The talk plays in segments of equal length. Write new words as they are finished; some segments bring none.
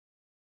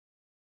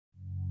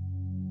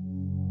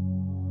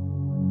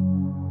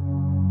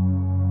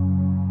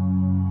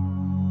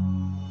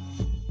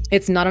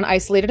It's not an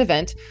isolated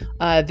event.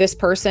 This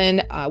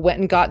person went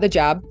and got the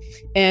jab,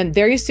 and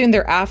very soon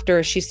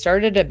thereafter, she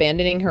started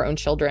abandoning her own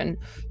children.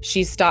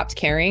 She stopped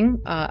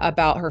caring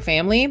about her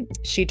family.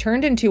 She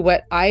turned into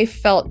what I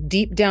felt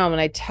deep down when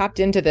I tapped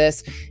into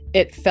this.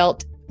 It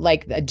felt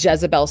like a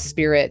Jezebel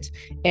spirit.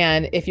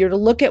 And if you're to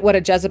look at what a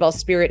Jezebel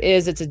spirit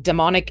is, it's a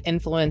demonic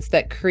influence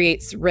that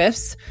creates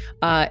rifts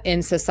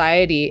in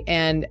society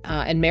and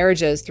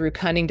marriages through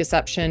cunning,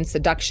 deception,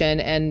 seduction,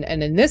 and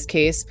in this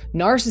case,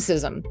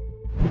 narcissism.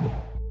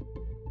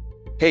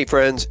 Hey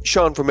friends,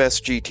 Sean from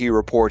SGT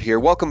Report here.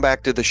 Welcome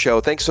back to the show.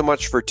 Thanks so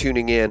much for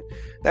tuning in.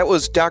 That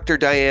was Dr.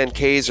 Diane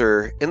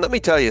Kazer. And let me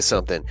tell you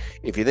something.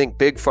 If you think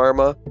Big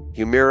Pharma,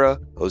 Humira,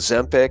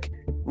 Ozempic,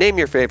 name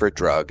your favorite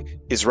drug,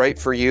 is right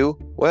for you,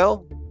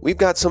 well, we've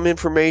got some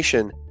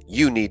information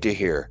you need to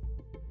hear.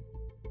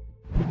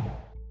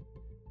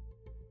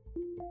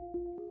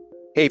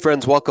 Hey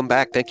friends, welcome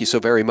back. Thank you so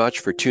very much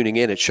for tuning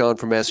in. It's Sean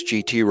from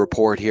SGT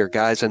Report here,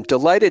 guys. I'm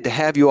delighted to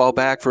have you all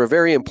back for a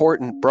very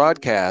important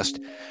broadcast.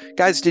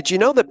 Guys, did you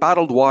know that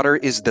bottled water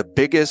is the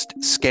biggest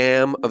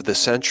scam of the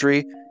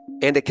century?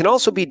 And it can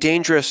also be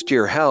dangerous to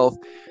your health.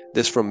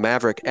 This from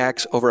Maverick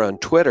X over on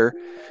Twitter.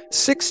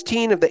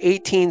 16 of the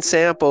 18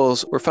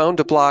 samples were found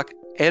to block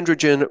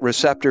androgen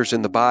receptors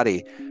in the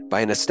body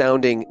by an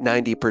astounding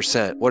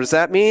 90%. What does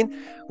that mean?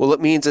 Well,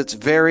 it means it's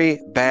very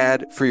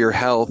bad for your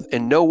health,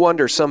 and no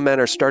wonder some men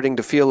are starting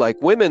to feel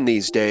like women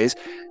these days.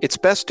 It's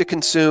best to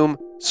consume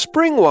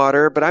spring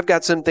water, but I've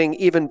got something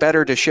even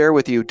better to share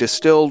with you.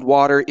 Distilled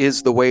water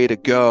is the way to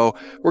go.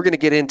 We're going to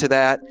get into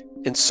that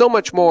and so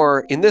much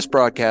more in this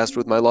broadcast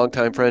with my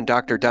longtime friend,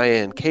 Dr.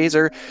 Diane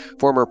Kazer,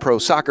 former pro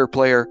soccer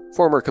player,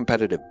 former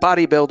competitive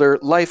bodybuilder,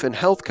 life and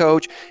health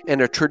coach, and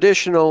a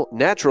traditional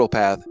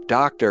naturopath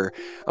doctor.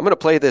 I'm going to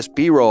play this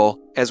B-roll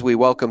as we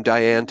welcome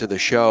Diane to the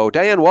show.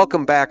 Diane,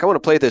 welcome back. I want to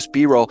play this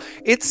B-roll.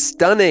 It's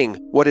stunning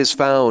what is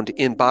found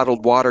in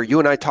bottled water. You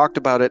and I talked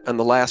about it on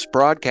the last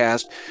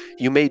broadcast.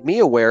 You made me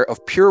aware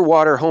of Pure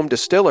Water Home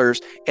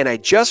Distillers, and I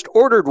just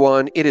ordered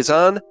one. It is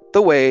on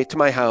the way to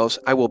my house.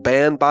 I will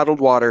ban bottled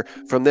water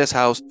from this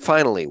house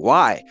finally.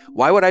 Why?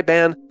 Why would I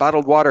ban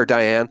bottled water,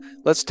 Diane?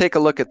 Let's take a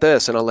look at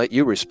this, and I'll let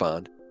you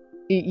respond.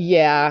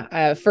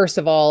 Yeah. First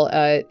of all,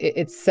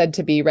 it's said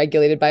to be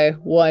regulated by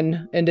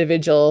one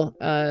individual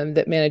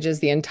that manages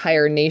the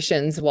entire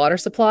nation's water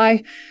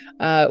supply,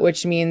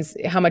 which means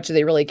how much do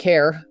they really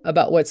care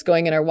about what's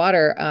going in our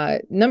water?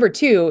 Number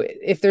two,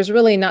 if there's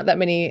really not that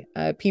many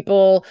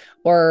people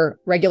or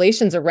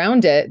regulations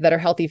around it that are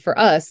healthy for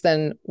us,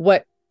 then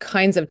what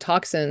kinds of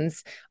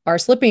toxins are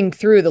slipping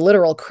through the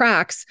literal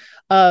cracks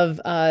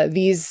of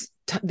these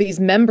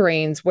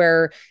membranes,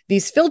 where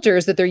these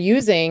filters that they're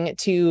using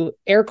to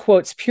air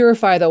quotes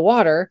purify the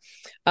water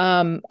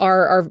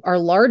are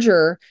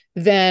larger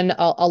than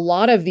a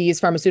lot of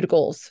these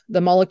pharmaceuticals. The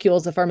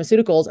molecules of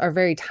pharmaceuticals are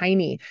very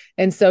tiny.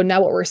 And so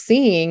now what we're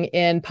seeing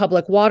in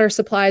public water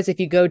supplies, if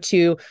you go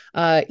to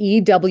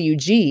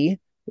EWG,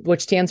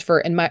 which stands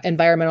for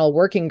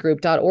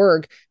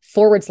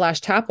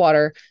environmentalworkinggroup.org/tap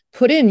water,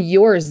 put in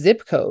your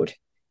zip code,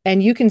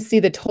 and you can see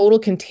the total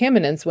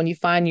contaminants when you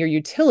find your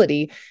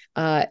utility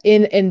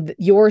in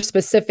your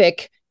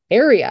specific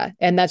area.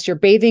 And that's you're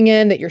bathing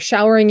in, that you're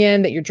showering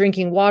in, that you're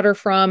drinking water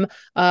from.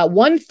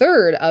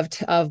 1/3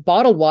 of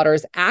bottled water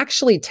is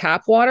actually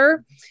tap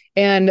water.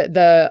 And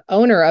the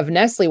owner of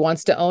Nestle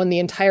wants to own the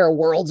entire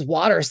world's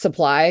water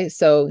supply.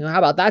 So how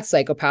about that,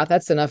 psychopath?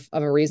 That's enough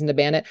of a reason to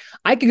ban it.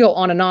 I could go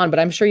on, but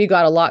I'm sure you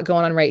got a lot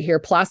going on right here.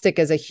 Plastic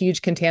is a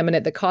huge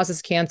contaminant that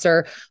causes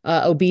cancer,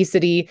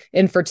 obesity,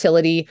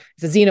 infertility.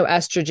 It's a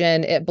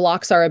xenoestrogen. It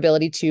blocks our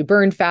ability to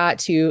burn fat,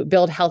 to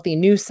build healthy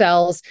new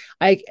cells.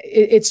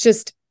 It's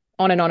just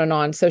on and on and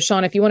on. So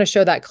Sean, if you want to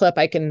show that clip,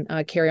 I can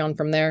carry on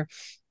from there.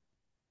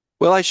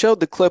 Well, I showed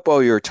the clip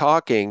while you were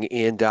talking,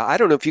 and I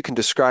don't know if you can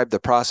describe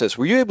the process.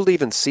 Were you able to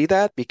even see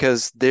that?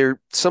 Because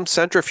some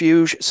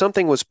centrifuge,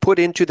 something was put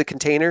into the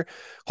container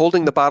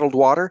holding the bottled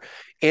water,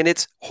 and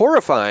it's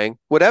horrifying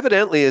what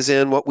evidently is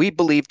in what we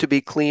believe to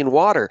be clean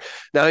water.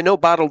 Now, I know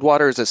bottled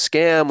water is a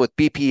scam with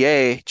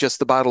BPA, just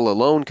the bottle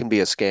alone can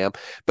be a scam,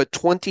 but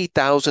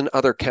 20,000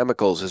 other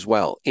chemicals as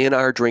well in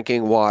our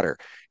drinking water.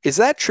 Is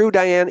that true,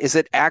 Diane? Is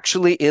it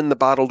actually in the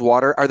bottled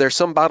water? Are there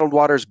some bottled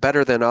waters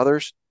better than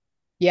others?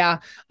 Yeah.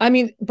 I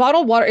mean,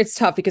 bottled water, it's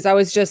tough because I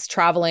was just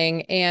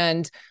traveling,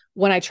 and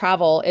when I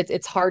travel,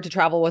 it's hard to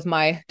travel with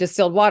my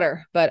distilled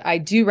water, but I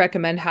do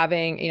recommend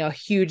having, a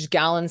huge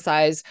gallon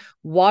size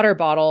water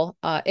bottle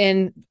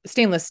in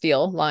stainless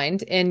steel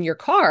lined in your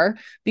car,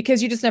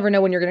 because you just never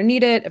know when you're going to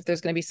need it, if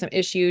there's going to be some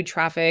issue,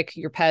 traffic,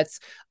 your pets.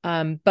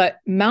 But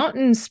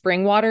mountain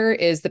spring water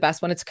is the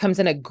best one. It comes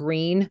in a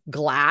green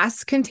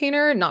glass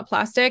container, not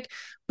plastic,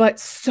 but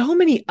so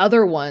many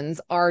other ones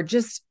are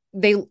just,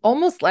 I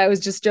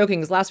was just joking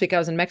because last week I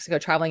was in Mexico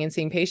traveling and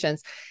seeing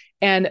patients.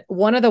 And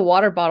one of the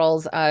water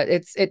bottles,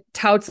 it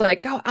touts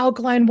like, oh,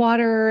 alkaline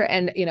water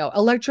and,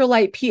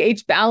 electrolyte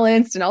pH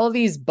balanced and all of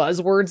these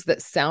buzzwords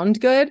that sound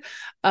good.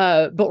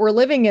 But we're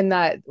living in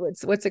that,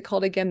 what's it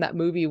called again? That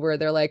movie where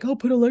they're like, oh,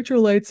 put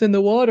electrolytes in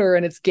the water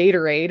and it's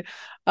Gatorade.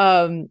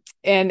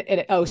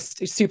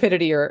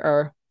 Stupidity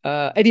or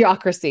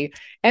idiocracy.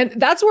 And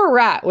that's where we're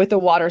at with the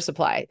water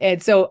supply.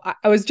 And so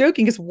I was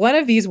joking because one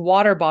of these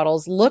water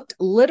bottles looked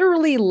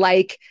literally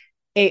like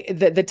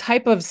the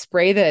type of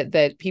spray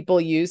that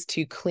people use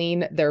to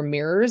clean their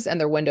mirrors and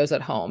their windows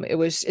at home.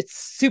 It's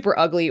super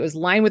ugly. It was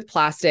lined with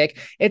plastic.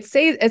 It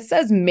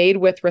says made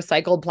with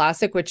recycled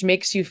plastic, which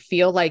makes you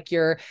feel like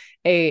you're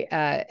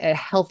a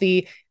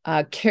healthy,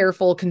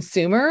 careful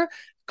consumer,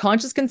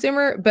 conscious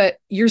consumer, but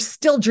you're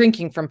still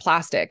drinking from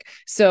plastic.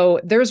 So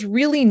there's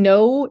really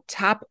no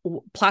tap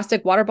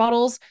plastic water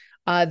bottles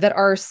that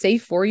are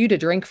safe for you to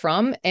drink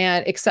from,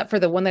 and except for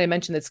the one that I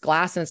mentioned that's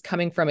glass and it's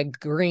coming from a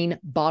green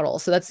bottle.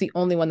 So that's the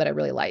only one that I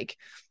really like.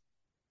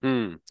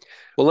 Well,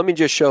 let me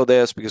just show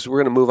this because we're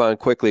going to move on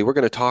quickly. We're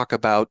going to talk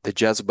about the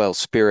Jezebel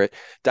spirit.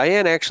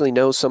 Diane actually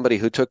knows somebody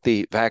who took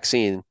the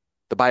vaccine,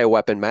 the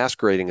bioweapon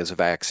masquerading as a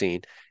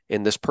vaccine,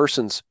 and this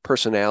person's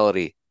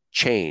personality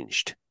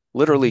changed.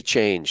 Literally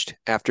changed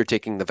after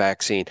taking the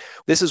vaccine.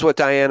 This is what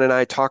Diane and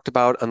I talked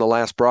about on the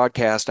last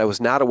broadcast. I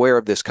was not aware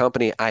of this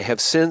company. I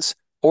have since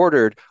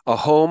ordered a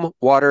home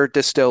water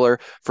distiller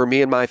for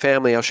me and my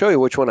family. I'll show you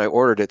which one I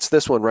ordered. It's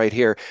this one right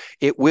here.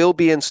 It will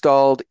be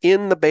installed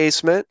in the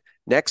basement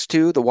next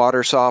to the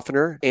water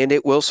softener, and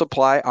it will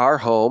supply our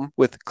home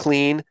with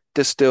clean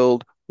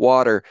distilled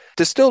water.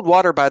 Distilled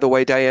water, by the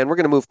way, Diane, we're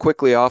going to move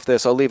quickly off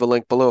this. I'll leave a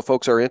link below if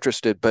folks are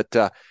interested, but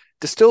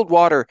distilled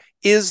water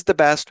is the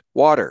best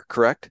water,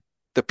 correct?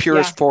 The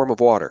purest form of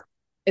water.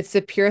 It's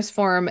the purest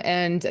form,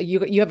 and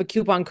you have a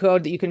coupon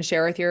code that you can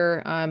share with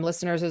your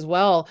listeners as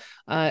well.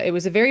 It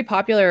was a very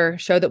popular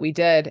show that we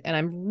did, and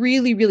I'm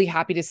really, really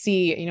happy to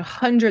see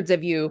hundreds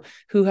of you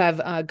who have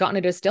gotten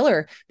a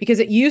distiller, because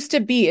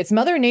it's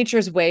Mother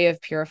Nature's way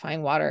of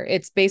purifying water.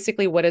 It's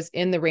basically what is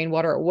in the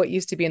rainwater, or what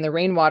used to be in the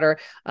rainwater.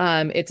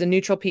 It's a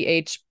neutral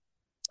pH.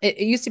 It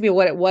used to be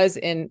what it was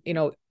in,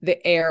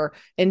 the air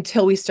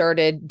until we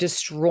started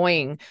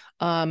destroying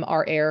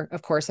our air,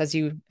 of course, as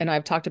you and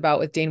I've talked about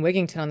with Dane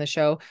Wigington on the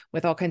show,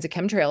 with all kinds of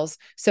chemtrails.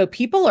 So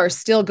people are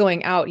still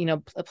going out,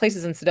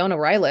 places in Sedona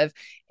where I live,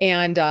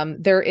 and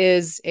there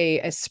is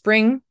a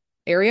spring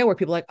area where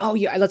people are like, oh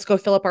yeah, let's go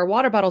fill up our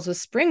water bottles with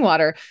spring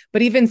water.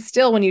 But even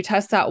still, when you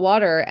test that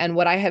water, and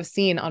what I have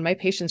seen on my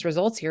patients'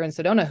 results here in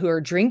Sedona who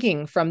are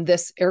drinking from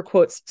this air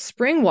quotes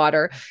spring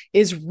water,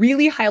 is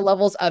really high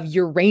levels of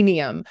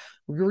uranium.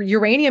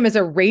 Uranium is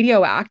a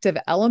radioactive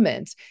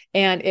element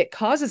and it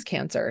causes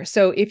cancer.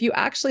 So if you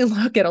actually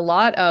look at a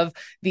lot of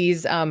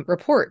these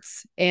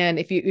reports, and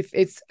if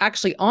it's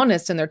actually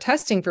honest and they're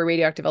testing for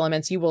radioactive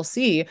elements, you will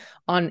see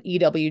on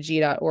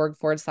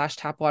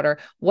ewg.org/tapwater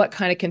what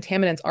kind of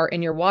contaminants are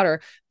in your water,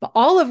 but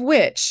all of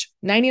which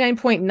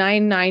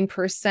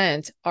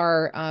 99.99%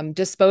 are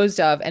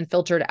disposed of and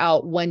filtered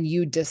out when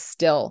you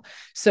distill.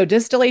 So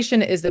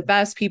distillation is the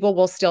best. People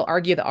will still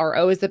argue that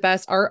RO is the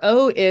best.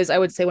 RO is, I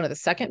would say, one of the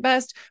second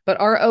best, but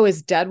RO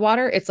is dead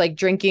water. It's like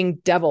drinking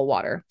devil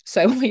water.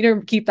 So I want you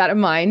to keep that in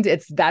mind.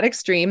 It's that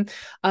extreme.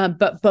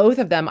 But both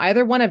of them,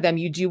 either one of them,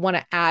 you do want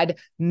to add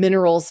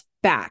minerals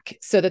back.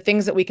 So the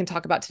things that we can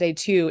talk about today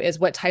too is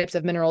what types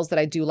of minerals that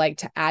I do like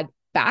to add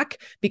back,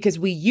 because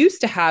we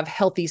used to have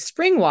healthy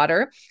spring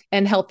water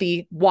and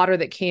healthy water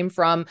that came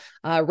from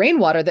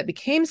rainwater that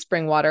became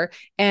spring water,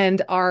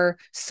 and our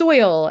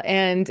soil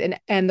and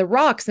the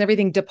rocks and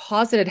everything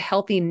deposited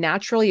healthy,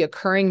 naturally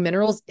occurring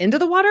minerals into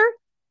the water.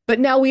 But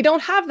now we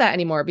don't have that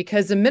anymore,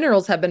 because the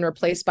minerals have been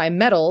replaced by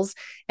metals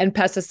and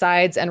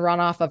pesticides and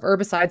runoff of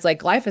herbicides like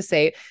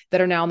glyphosate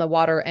that are now in the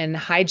water and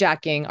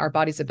hijacking our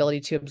body's ability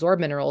to absorb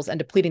minerals and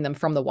depleting them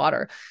from the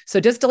water. So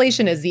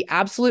distillation is the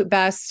absolute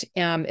best,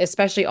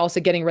 especially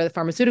also getting rid of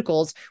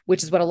pharmaceuticals,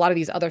 which is what a lot of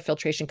these other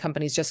filtration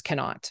companies just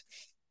cannot.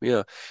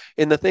 Yeah.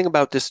 And the thing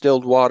about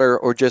distilled water,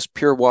 or just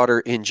pure water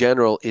in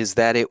general, is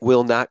that it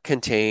will not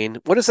contain,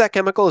 what is that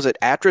chemical? Is it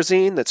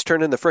atrazine that's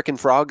turning the frickin'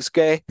 frogs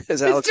gay,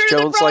 as Alex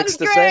Jones likes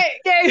to say?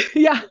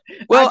 Yeah.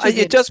 Well,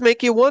 it does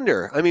make you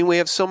wonder. I mean, we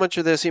have so much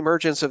of this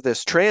emergence of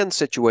this trans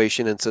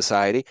situation in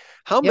society.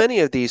 How many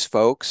of these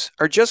folks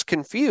are just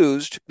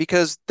confused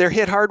because they're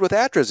hit hard with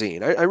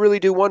atrazine? I really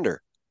do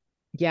wonder.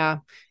 Yeah.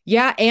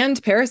 Yeah.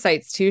 And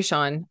parasites too,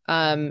 Sean.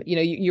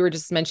 You were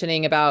just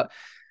mentioning about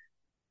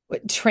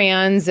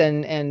trans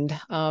and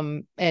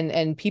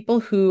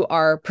people who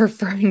are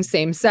preferring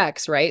same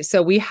sex, right?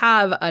 So we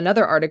have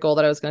another article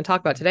that I was going to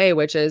talk about today,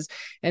 which is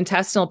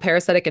intestinal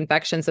parasitic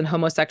infections in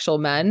homosexual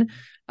men,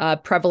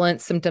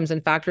 prevalent symptoms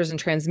and factors and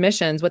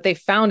transmissions. What they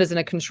found is, in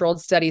a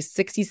controlled study,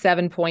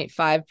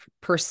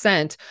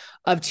 67.5%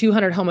 of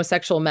 200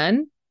 homosexual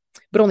men,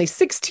 but only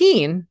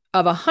 16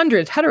 of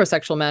 100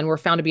 heterosexual men were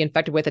found to be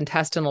infected with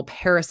intestinal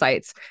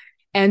parasites.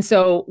 And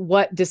so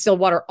what distilled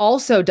water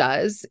also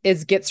does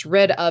is gets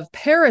rid of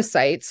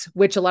parasites,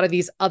 which a lot of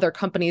these other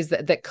companies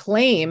that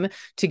claim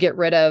to get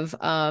rid of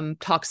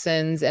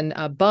toxins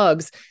and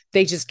bugs,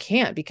 they just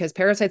can't, because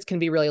parasites can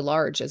be really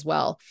large as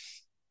well.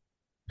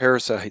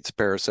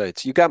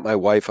 Parasites. You got my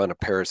wife on a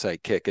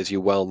parasite kick, as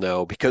you well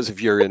know, because of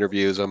your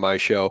interviews on my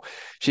show.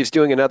 She's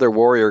doing another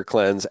warrior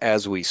cleanse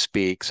as we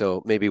speak,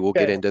 so maybe we'll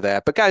get Good. into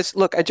that. But guys,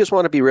 look, I just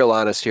want to be real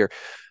honest here.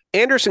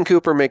 Anderson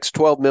Cooper makes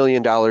 $12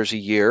 million a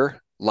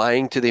year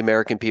lying to the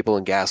American people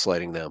and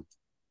gaslighting them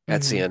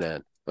at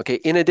CNN. Okay.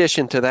 In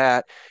addition to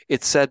that,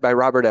 it's said by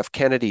Robert F.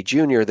 Kennedy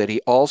Jr. that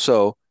he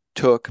also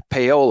took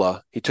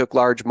payola. He took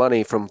large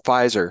money from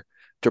Pfizer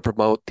to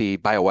promote the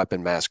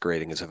bioweapon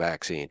masquerading as a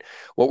vaccine.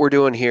 What we're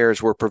doing here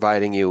is we're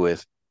providing you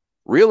with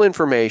real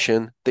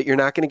information that you're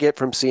not going to get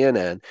from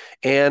CNN.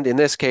 And in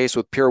this case,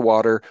 with pure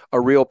water, a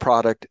real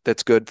product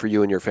that's good for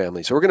you and your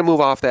family. So we're going to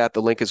move off that.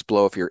 The link is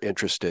below if you're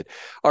interested.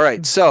 All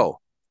right. So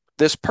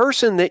this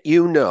person that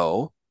you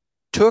know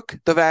took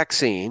the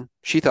vaccine.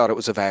 She thought it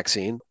was a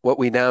vaccine. What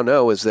we now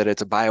know is that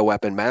it's a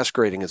bioweapon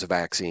masquerading as a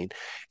vaccine.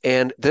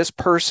 And this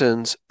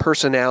person's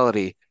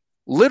personality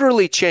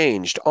literally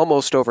changed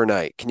almost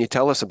overnight. Can you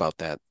tell us about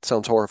that?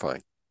 Sounds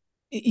horrifying.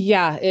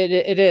 Yeah,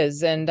 it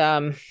is. And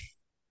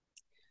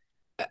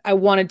I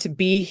wanted to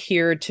be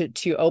here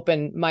to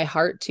open my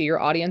heart to your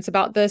audience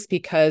about this,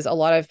 because a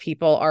lot of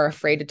people are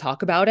afraid to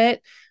talk about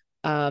it.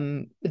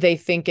 They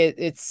think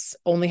it's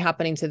only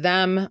happening to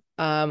them,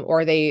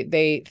 or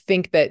they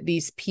think that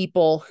these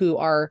people who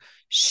are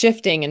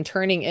shifting and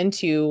turning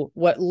into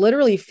what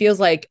literally feels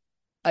like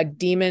a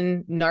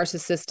demon,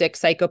 narcissistic,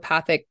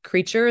 psychopathic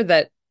creature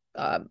that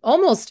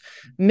almost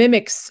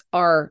mimics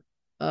our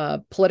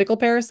political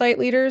parasite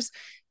leaders.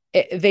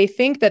 They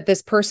think that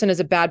this person is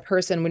a bad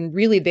person when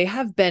really they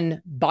have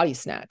been body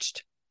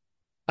snatched.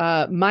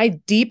 My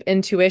deep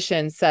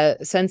intuition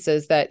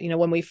senses that,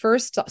 when we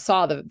first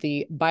saw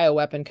the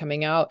bioweapon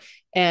coming out,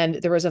 and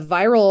there was a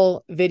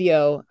viral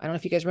video, I don't know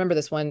if you guys remember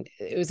this one.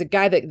 It was a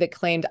guy that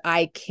claimed,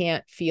 "I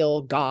can't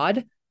feel God."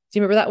 Do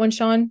you remember that one,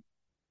 Sean?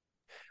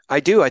 I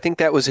do. I think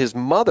that was his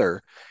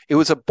mother. It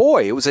was a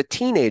boy. It was a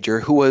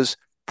teenager who was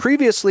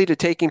previously to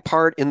taking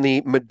part in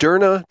the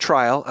Moderna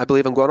trial. I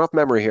believe I'm going off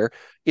memory here,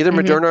 either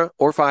Moderna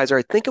or Pfizer.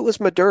 I think it was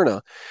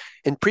Moderna.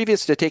 And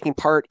previous to taking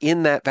part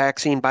in that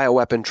vaccine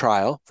bioweapon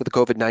trial for the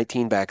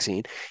COVID-19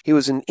 vaccine, he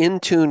was an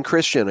in-tune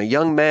Christian, a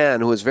young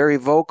man who was very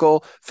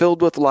vocal,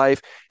 filled with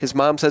life. His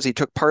mom says he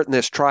took part in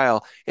this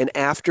trial. And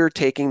after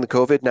taking the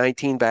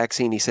COVID-19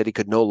 vaccine, he said he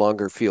could no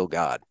longer feel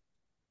God.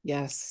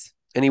 Yes.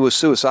 And he was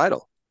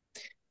suicidal.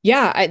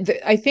 Yeah,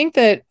 I think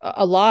that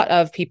a lot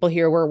of people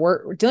here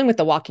we're dealing with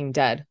the Walking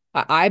Dead.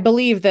 I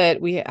believe that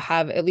we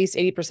have at least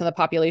 80% of the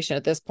population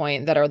at this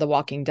point that are the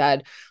Walking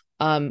Dead,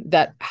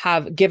 that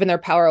have given their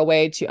power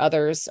away to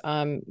others,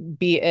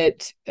 be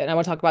it, and I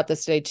want to talk about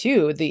this today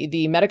too,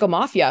 the medical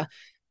mafia.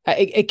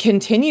 It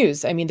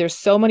continues. I mean, there's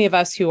so many of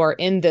us who are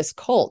in this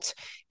cult,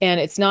 and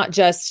it's not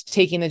just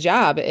taking the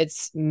jab.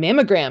 It's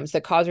mammograms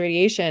that cause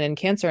radiation and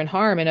cancer and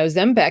harm, and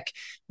Ozempic,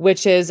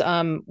 which is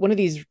one of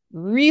these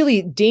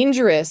really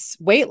dangerous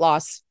weight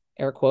loss,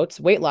 air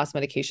quotes, weight loss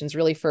medications,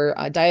 really for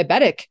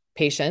diabetic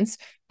patients,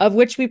 of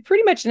which we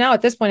pretty much now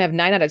at this point have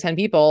 9 out of 10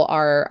 people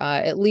are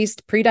at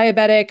least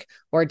pre-diabetic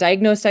or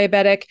diagnosed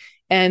diabetic,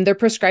 and they're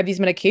prescribed these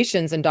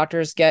medications, and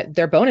doctors get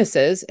their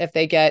bonuses if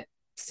they get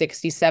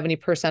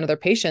 60-70% of their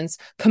patients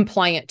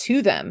compliant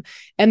to them.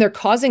 And they're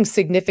causing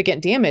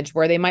significant damage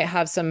where they might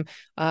have some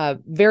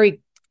very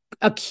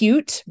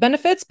acute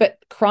benefits, but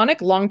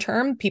chronic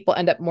long-term, people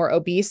end up more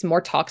obese,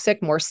 more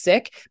toxic, more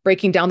sick,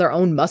 breaking down their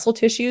own muscle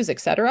tissues,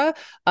 etc.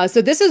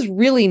 So this is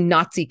really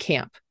Nazi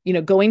camp.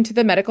 Going to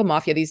the medical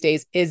mafia these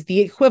days is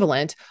the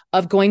equivalent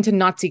of going to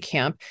Nazi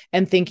camp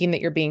and thinking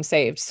that you're being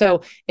saved.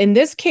 So in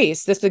this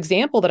case, this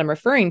example that I'm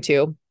referring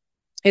to,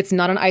 it's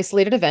not an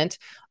isolated event.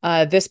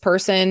 This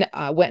person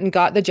went and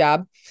got the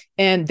jab,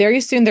 and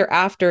very soon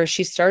thereafter,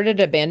 she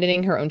started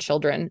abandoning her own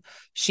children.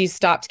 She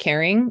stopped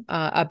caring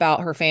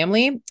about her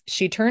family.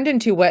 She turned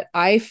into what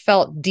I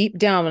felt deep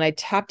down when I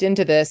tapped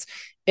into this.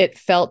 It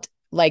felt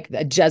like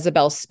a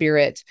Jezebel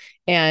spirit.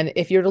 And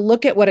if you're to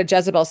look at what a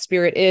Jezebel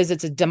spirit is,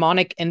 it's a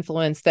demonic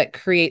influence that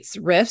creates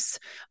rifts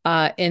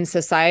in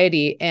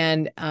society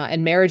and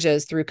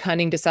marriages through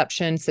cunning,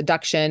 deception,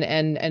 seduction,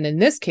 and in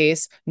this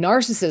case,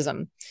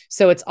 narcissism.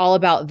 So it's all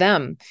about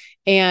them.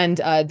 And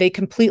they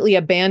completely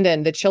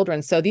abandon the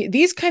children. So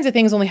these kinds of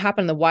things only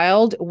happen in the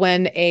wild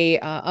when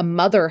a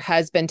mother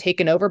has been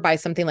taken over by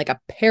something like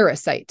a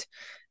parasite.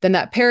 Then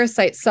that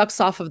parasite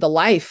sucks off of the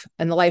life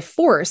and the life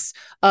force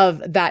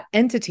of that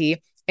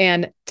entity,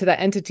 and to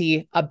that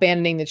entity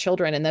abandoning the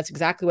children. And that's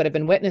exactly what I've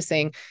been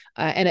witnessing.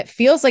 And it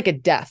feels like a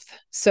death.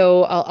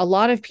 So a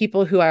lot of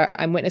people who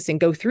I'm witnessing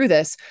go through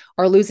this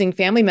are losing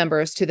family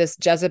members to this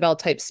Jezebel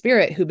type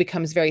spirit who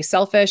becomes very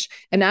selfish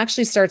and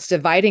actually starts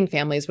dividing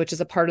families, which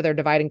is a part of their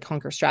divide and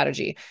conquer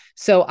strategy.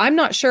 So I'm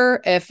not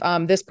sure if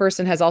this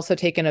person has also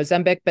taken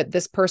Ozempic, but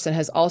this person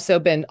has also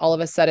been all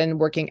of a sudden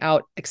working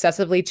out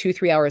excessively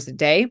 2-3 hours a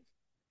day.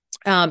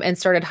 and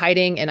started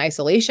hiding in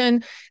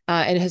isolation,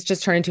 and has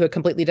just turned into a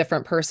completely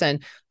different person.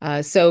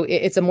 So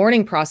it's a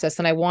mourning process.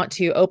 And I want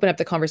to open up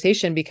the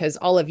conversation because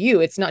all of you,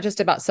 it's not just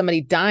about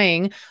somebody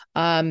dying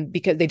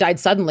because they died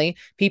suddenly.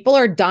 People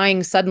are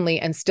dying suddenly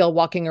and still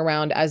walking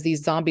around as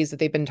these zombies that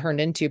they've been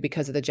turned into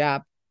because of the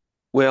jab.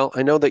 Well,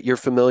 I know that you're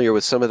familiar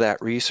with some of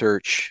that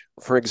research.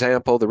 For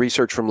example, the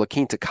research from La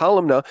Quinta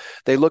Columna,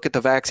 they look at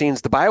the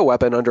vaccines, the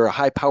bioweapon, under a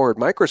high-powered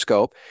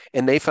microscope,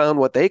 and they found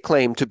what they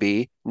claim to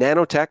be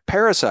nanotech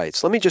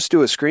parasites. Let me just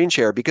do a screen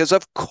share because,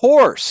 of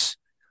course,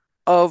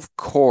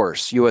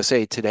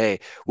 USA Today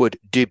would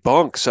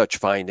debunk such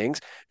findings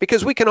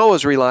because we can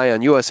always rely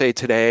on USA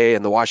Today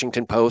and the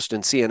Washington Post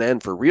and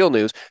CNN for real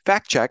news.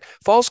 Fact check,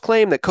 false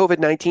claim that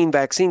COVID-19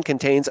 vaccine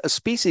contains a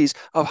species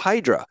of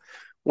Hydra.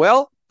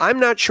 Well, I'm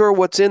not sure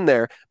what's in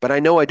there, but I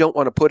know I don't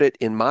want to put it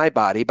in my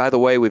body. By the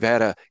way, we've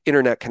had an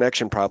internet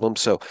connection problem,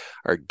 so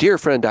our dear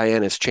friend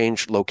Diane has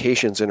changed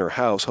locations in her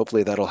house.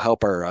 Hopefully that'll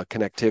help our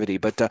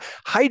connectivity. But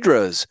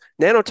hydras,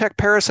 nanotech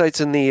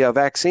parasites in the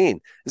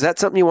vaccine. Is that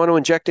something you want to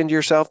inject into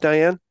yourself,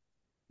 Diane?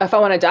 If I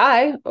want to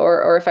die,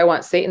 or if I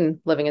want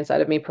Satan living inside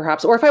of me,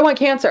 perhaps, or if I want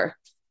cancer.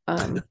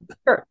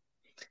 Sure.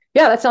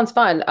 Yeah, that sounds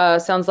fun.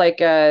 Sounds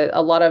like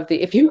a lot of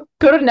if you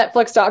go to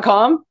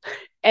netflix.com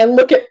and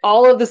look at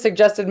all of the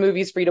suggested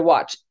movies for you to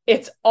watch,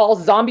 it's all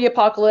zombie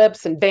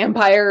apocalypse and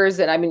vampires.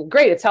 And I mean,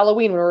 great, it's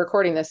Halloween when we're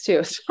recording this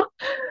too. So,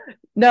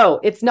 no,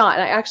 it's not.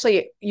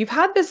 And you've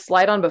had this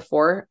slide on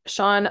before,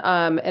 Sean,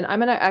 and I'm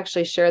going to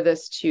actually share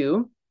this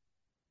too.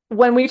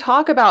 When we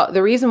talk about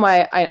the reason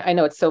why I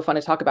know it's so fun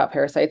to talk about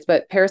parasites,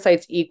 but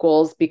parasites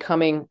equals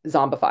becoming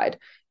zombified.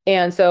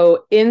 And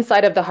so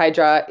inside of the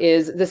Hydra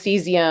is the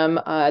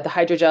cesium, the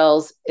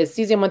hydrogels is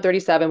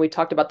cesium-137. We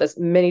talked about this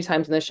many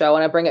times in the show,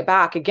 and I bring it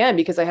back again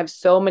because I have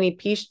so many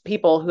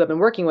people who have been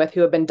working with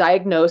who have been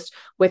diagnosed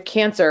with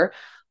cancer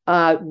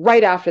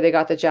right after they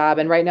got the jab.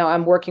 And right now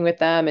I'm working with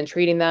them and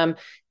treating them.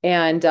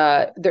 And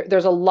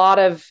there's a lot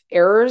of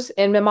errors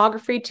in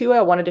mammography too.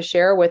 I wanted to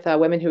share with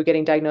women who are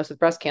getting diagnosed with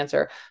breast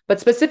cancer,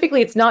 but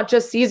specifically it's not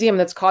just cesium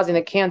that's causing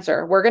the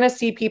cancer. We're going to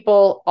see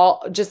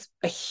just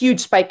a huge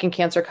spike in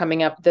cancer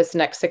coming up this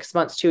next 6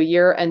 months to a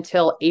year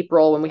until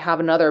April, when we have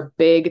another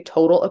big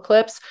total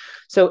eclipse.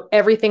 So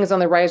everything's on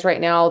the rise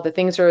right now. The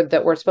things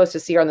that we're supposed to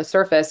see are on the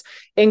surface,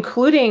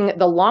 including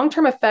the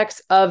long-term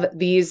effects of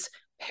these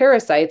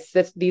parasites.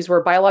 These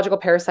were biological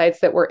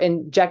parasites that were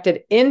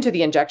injected into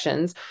the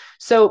injections.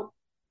 So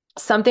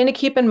something to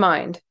keep in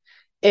mind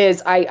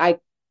is I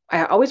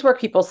always work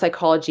people's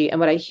psychology. And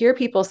what I hear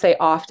people say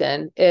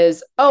often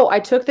is, oh, I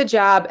took the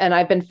jab and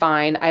I've been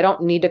fine. I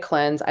don't need to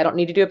cleanse. I don't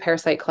need to do a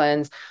parasite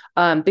cleanse.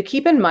 But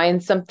keep in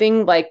mind,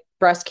 something like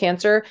breast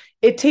cancer,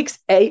 it takes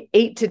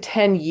 8 to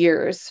 10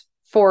 years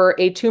for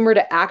a tumor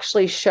to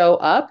actually show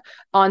up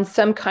on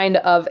some kind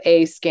of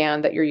a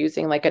scan that you're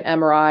using, like an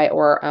MRI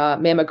or a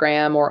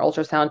mammogram or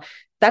ultrasound.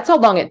 That's how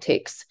long it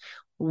takes.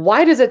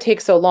 Why does it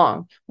take so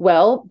long?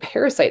 Well,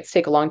 parasites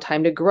take a long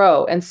time to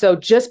grow. And so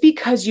just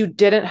because you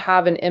didn't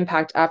have an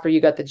impact after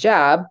you got the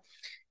jab,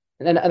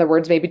 in other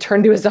words, maybe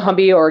turn to a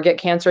zombie or get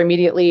cancer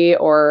immediately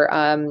or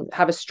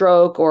have a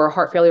stroke or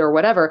heart failure or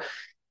whatever,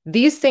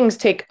 these things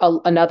take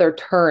another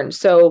turn.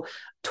 So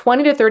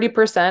 20 to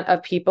 30%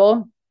 of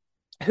people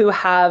who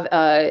have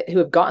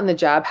gotten the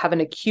jab have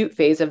an acute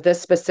phase of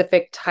this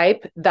specific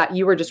type that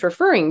you were just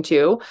referring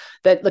to,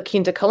 that La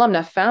Quinta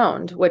Columna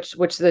found, which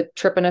the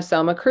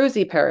Trypanosoma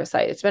cruzi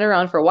parasite. It's been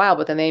around for a while,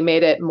 but then they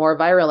made it more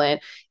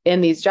virulent in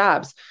these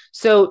jabs.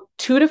 So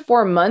 2 to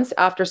 4 months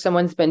after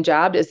someone's been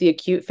jabbed is the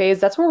acute phase.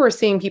 That's where we're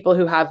seeing people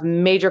who have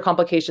major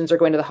complications or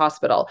going to the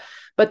hospital.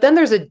 But then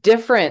there's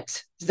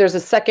a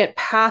second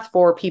path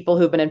for people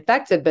who've been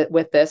infected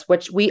with this,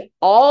 which we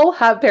all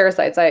have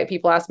parasites.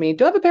 People ask me,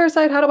 do I have a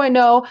parasite? How do I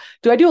know?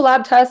 Do I do a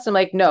lab test? I'm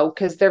like, no,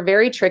 because they're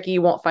very tricky.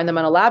 You won't find them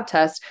on a lab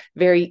test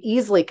very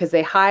easily because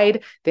they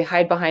hide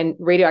behind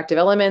radioactive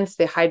elements.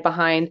 They hide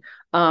behind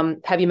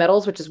heavy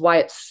metals, which is why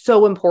it's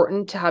so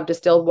important to have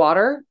distilled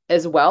water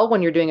as well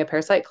when you're doing a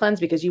parasite cleanse,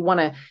 because you want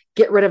to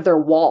get rid of their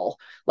wall.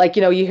 Like,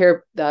 you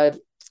hear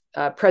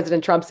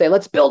President Trump say,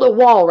 let's build a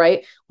wall,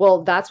 right?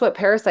 Well, that's what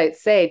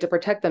parasites say to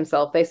protect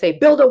themselves. They say,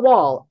 build a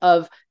wall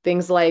of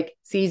things like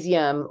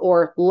cesium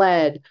or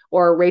lead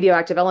or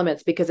radioactive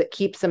elements because it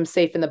keeps them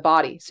safe in the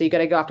body. So you got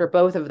to go after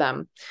both of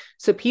them.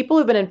 So people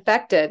who've been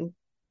infected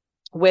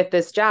with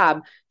this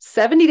jab,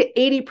 70 to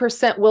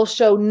 80% will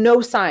show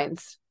no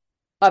signs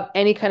of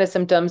any kind of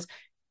symptoms.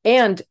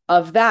 And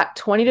of that,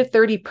 20 to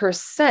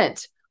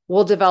 30%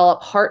 will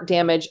develop heart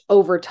damage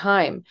over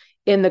time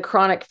in the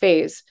chronic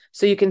phase.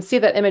 So you can see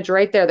that image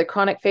right there, the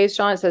chronic phase,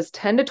 Sean. It says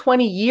 10 to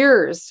 20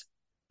 years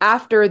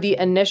after the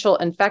initial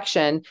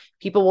infection,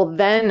 people will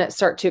then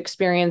start to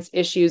experience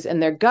issues in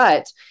their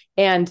gut.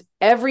 And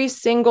every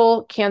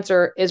single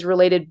cancer is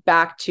related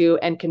back to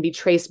and can be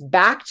traced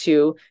back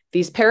to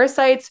these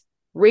parasites,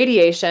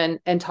 radiation,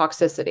 and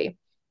toxicity.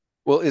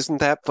 Well, isn't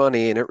that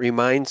funny? And it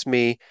reminds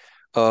me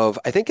of,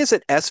 I think, is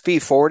it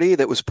SV40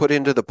 that was put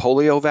into the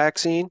polio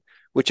vaccine,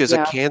 which is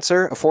a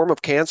form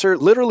of cancer,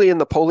 literally in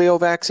the polio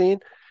vaccine.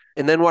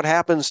 And then what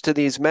happens to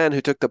these men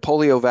who took the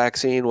polio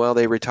vaccine? Well,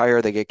 they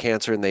retire, they get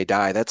cancer, and they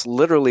die. That's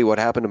literally what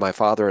happened to my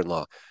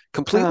father-in-law.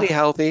 Completely Ugh.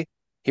 healthy.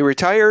 He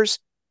retires.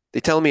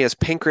 They tell me he has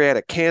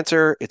pancreatic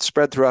cancer. It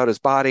spread throughout his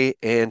body,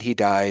 and he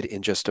died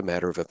in just a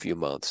matter of a few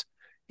months.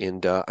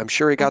 And I'm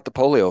sure he got the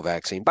polio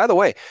vaccine. By the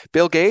way,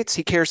 Bill Gates,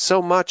 he cares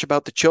so much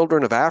about the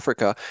children of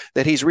Africa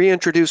that he's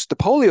reintroduced the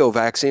polio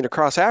vaccine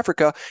across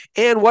Africa.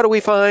 And what do we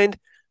find?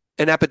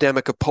 An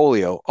epidemic of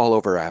polio all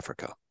over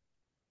Africa.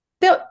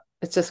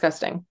 It's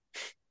disgusting.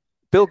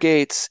 Bill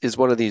Gates is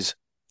one of these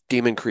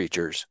demon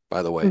creatures,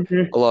 by the way,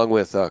 Mhm. along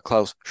with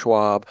Klaus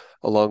Schwab,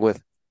 along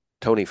with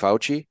Tony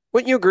Fauci.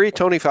 Wouldn't you agree,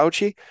 Tony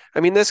Fauci? I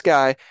mean, this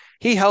guy,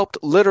 he helped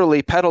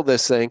literally peddle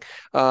this thing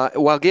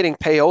while getting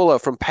payola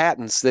from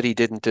patents that he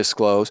didn't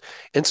disclose.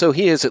 And so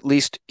he is at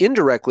least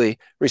indirectly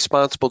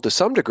responsible to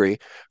some degree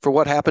for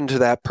what happened to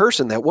that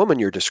person, that woman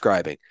you're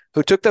describing,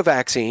 who took the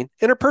vaccine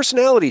and her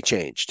personality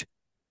changed.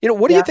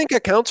 What do you Yeah. think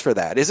accounts for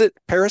that? Is it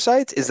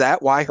parasites? Is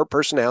that why her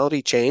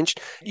personality changed?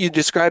 You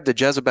described the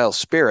Jezebel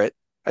spirit.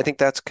 I think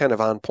that's kind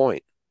of on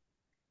point.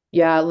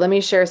 Yeah. Let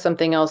me share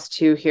something else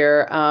too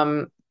here.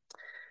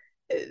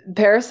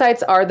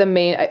 Parasites are the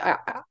main.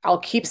 I'll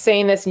keep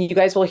saying this, and you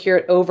guys will hear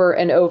it over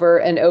and over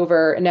and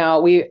over.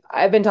 Now,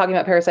 I've been talking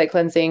about parasite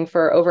cleansing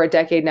for over a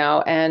decade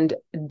now, and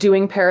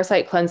doing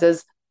parasite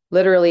cleanses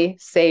literally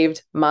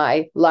saved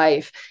my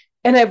life.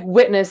 And I've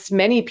witnessed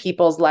many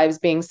people's lives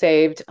being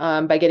saved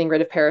by getting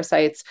rid of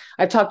parasites.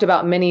 I've talked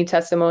about many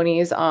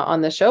testimonies on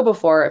the show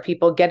before of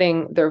people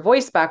getting their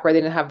voice back where they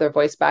didn't have their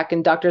voice back,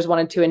 and doctors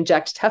wanted to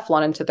inject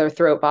Teflon into their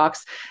throat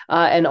box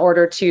in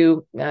order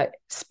to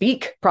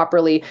speak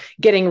properly,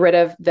 getting rid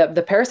of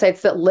the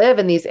parasites that live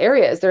in these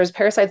areas. There's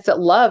parasites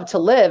that love to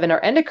live in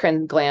our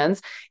endocrine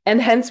glands,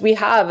 and hence we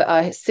have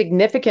a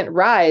significant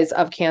rise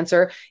of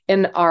cancer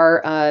in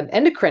our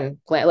endocrine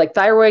gland, like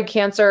thyroid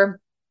cancer,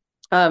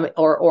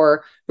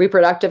 or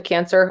reproductive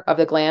cancer of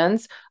the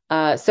glands.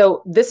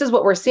 So this is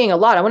what we're seeing a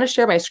lot. I want to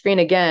share my screen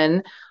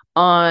again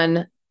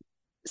on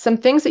some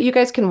things that you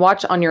guys can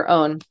watch on your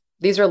own.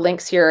 These are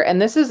links here. And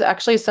this is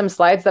actually some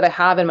slides that I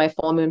have in my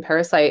full moon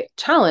parasite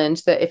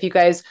challenge that if you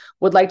guys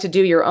would like to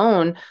do your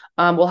own,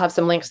 we'll have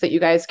some links that you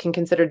guys can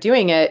consider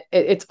doing it.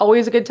 It's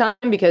always a good time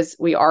because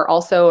we are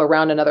also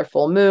around another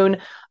full moon.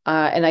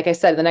 And like I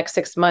said, the next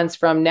 6 months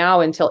from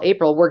now until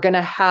April, we're going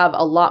to have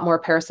a lot more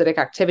parasitic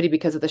activity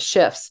because of the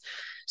shifts.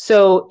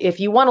 So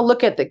if you want to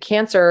look at the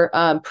cancer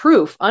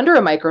proof under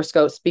a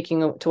microscope,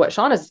 speaking to what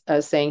Sean is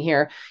saying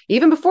here,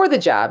 even before the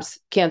jabs,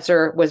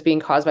 cancer was being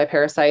caused by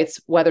parasites,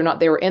 whether or not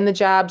they were in the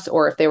jabs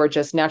or if they were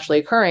just naturally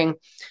occurring.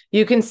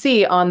 You can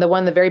see on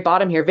the very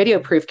bottom here, video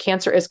proof,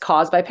 cancer is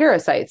caused by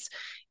parasites.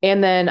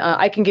 And then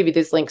I can give you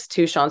these links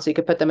too, Sean, so you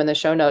could put them in the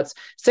show notes.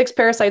 6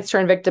 parasites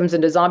turn victims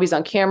into zombies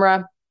on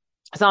camera.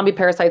 Zombie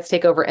parasites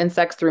take over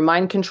insects through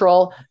mind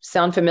control.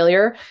 Sound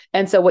familiar?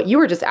 And so what you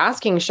were just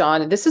asking,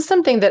 Sean, this is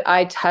something that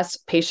I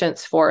test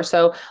patients for.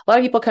 So a lot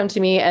of people come to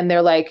me and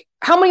they're like,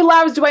 how many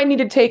labs do I need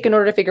to take in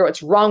order to figure out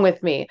what's wrong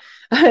with me?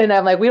 And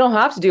I'm like, we don't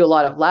have to do a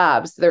lot of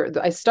labs.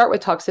 I start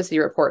with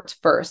toxicity reports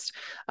first.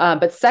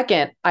 But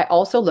second, I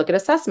also look at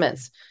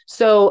assessments.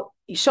 So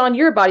Sean,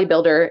 you're a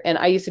bodybuilder, and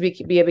I used to be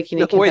a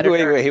bikini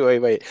competitor.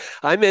 Wait.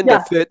 I'm into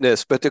Yeah.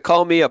 fitness, but to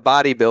call me a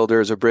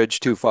bodybuilder is a bridge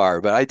too far.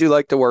 But I do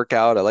like to work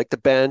out. I like to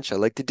bench. I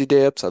like to do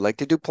dips. I like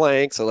to do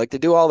planks. I like to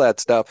do all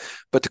that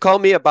stuff. But to call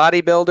me a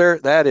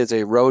bodybuilder, that is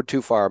a road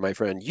too far, my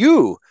friend.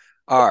 You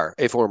are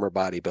a former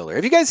bodybuilder.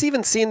 Have you guys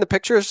even seen the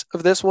pictures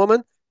of this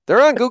woman?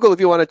 They're on Google if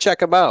you want to check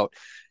them out.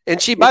 And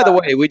she, by the Yeah.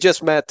 way, we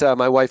just met,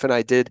 my wife and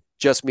I did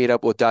just meet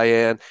up with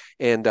Diane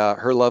and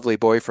her lovely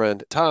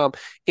boyfriend, Tom,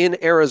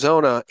 in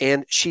Arizona.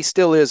 And she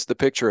still is the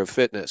picture of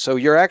fitness. So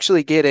you're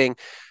actually getting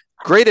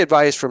great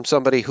advice from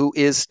somebody who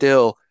is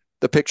still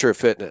the picture of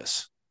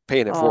fitness.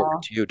 Paying it forward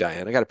Aw. to you,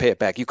 Diane. I got to pay it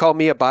back. You call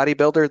me a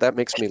bodybuilder? That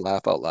makes me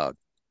laugh out loud.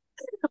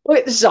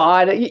 Wait,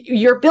 Sean,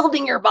 you're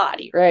building your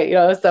body, right?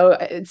 So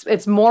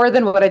it's more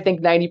than what I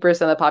think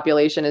 90% of the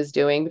population is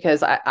doing,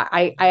 because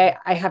I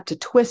have to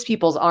twist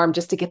people's arm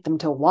just to get them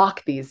to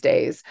walk these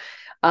days.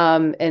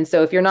 And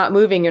so if you're not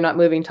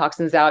moving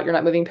toxins out, you're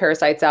not moving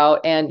parasites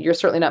out, and you're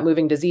certainly not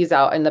moving disease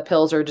out. And the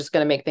pills are just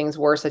going to make things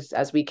worse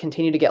as we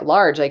continue to get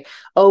large. Like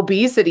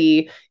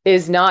obesity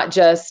is not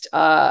just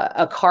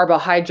a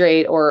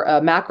carbohydrate or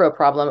a macro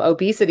problem.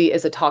 Obesity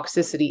is a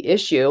toxicity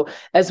issue,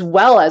 as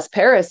well as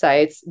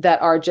parasites that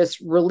are just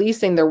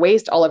releasing their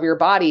waste all over your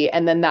body.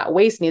 And then that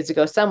waste needs to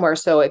go somewhere.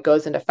 So it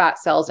goes into fat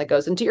cells, it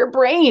goes into your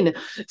brain.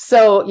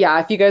 So yeah,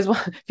 if you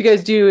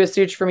guys do a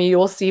search for me, you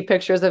will see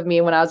pictures of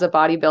me when I was a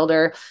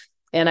bodybuilder.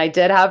 And I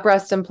did have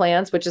breast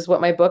implants, which is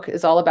what my book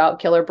is all about,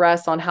 Killer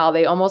Breasts, on how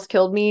they almost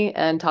killed me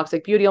and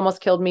toxic beauty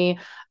almost killed me.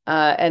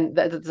 And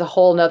that's a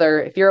whole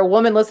nother, if you're a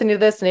woman listening to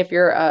this, and if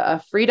you're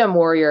a freedom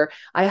warrior,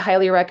 I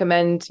highly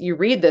recommend you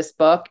read this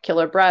book,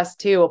 Killer Breast,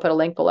 too. We'll put a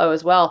link below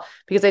as well,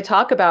 because I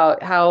talk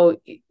about how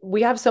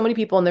we have so many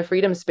people in the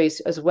freedom space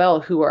as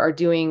well who are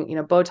doing,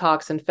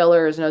 Botox and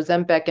fillers and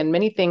Ozempic and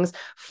many things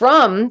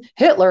from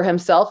Hitler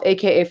himself,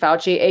 AKA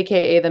Fauci,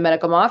 AKA the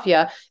medical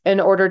mafia, in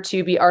order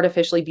to be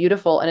artificially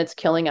beautiful. And it's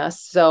killing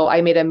us. So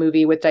I made a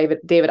movie with David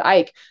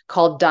Icke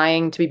called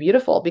Dying to be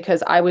Beautiful,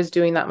 because I was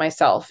doing that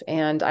myself.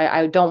 And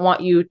I don't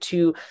want you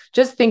to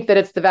just think that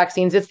it's the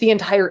vaccines. It's the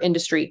entire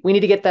industry. We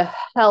need to get the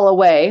hell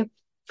away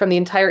from the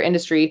entire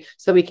industry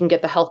so we can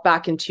get the health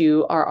back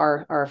into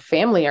our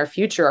family, our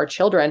future, our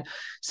children.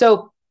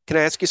 So can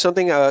I ask you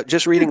something?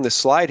 Just reading the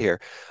slide here,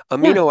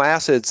 amino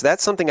acids,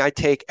 that's something I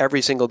take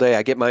every single day.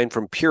 I get mine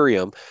from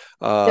Purium,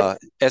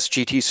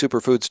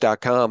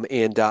 sgtsuperfoods.com,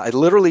 and I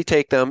literally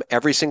take them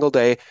every single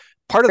day.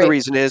 Part of the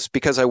reason is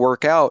because I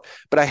work out,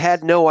 but I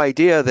had no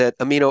idea that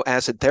amino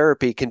acid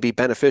therapy can be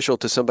beneficial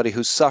to somebody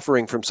who's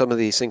suffering from some of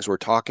these things we're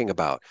talking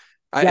about.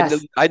 I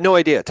had no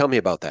idea. Tell me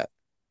about that.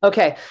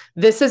 Okay.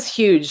 This is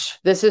huge.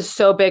 This is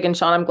so big. And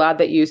Sean, I'm glad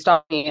that you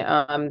stopped me,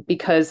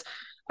 because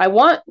I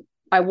want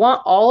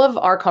all of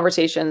our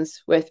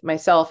conversations with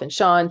myself and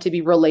Sean to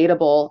be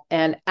relatable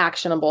and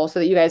actionable so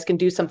that you guys can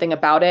do something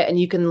about it. And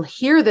you can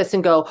hear this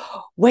and go,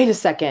 wait a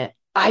second,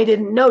 I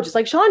didn't know, just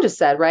like Sean just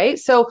said, right?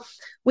 So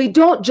we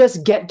don't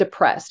just get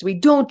depressed. We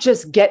don't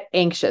just get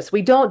anxious.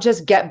 We don't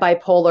just get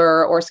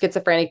bipolar or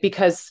schizophrenic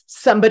because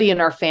somebody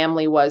in our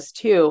family was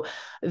too.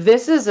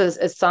 This is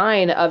a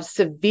sign of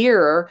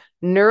severe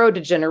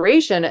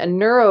neurodegeneration and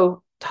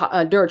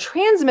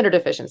neurotransmitter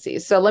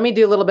deficiencies. So let me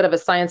do a little bit of a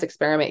science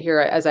experiment here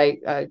as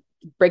I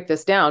break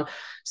this down.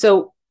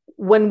 So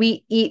when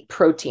we eat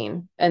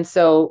protein, and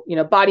so,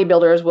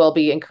 bodybuilders will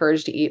be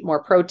encouraged to eat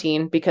more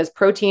protein because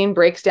protein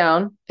breaks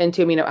down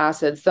into amino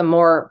acids. The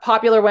more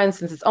popular one,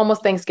 since it's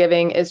almost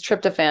Thanksgiving, is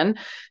tryptophan.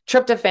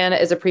 Tryptophan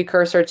is a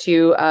precursor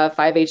to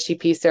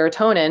 5-HTP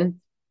serotonin,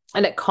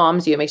 and it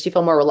calms you. It makes you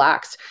feel more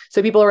relaxed.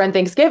 So people around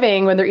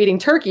Thanksgiving, when they're eating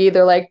turkey,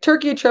 they're like,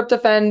 turkey,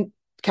 tryptophan,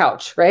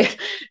 couch, right?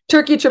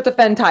 Turkey,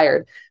 tryptophan,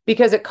 tired,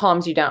 because it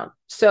calms you down.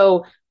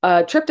 So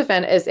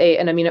tryptophan is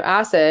an amino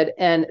acid,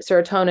 and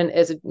serotonin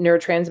is a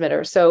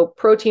neurotransmitter. So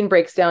protein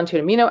breaks down to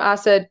an amino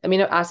acid.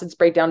 Amino acids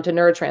break down to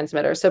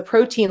neurotransmitter. So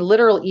protein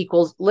literally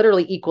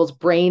equals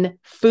brain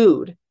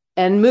food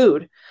and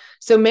mood.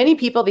 So many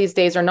people these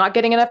days are not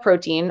getting enough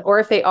protein, or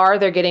if they are,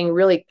 they're getting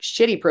really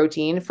shitty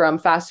protein from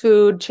fast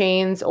food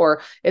chains,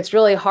 or it's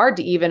really hard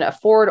to even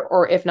afford,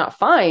 or if not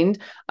find,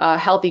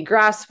 healthy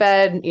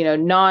grass-fed,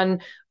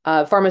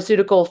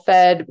 non-pharmaceutical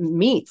fed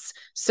meats.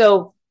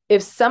 So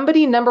if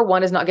somebody, number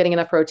one, is not getting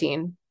enough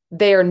protein,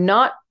 they are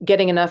not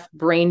getting enough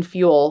brain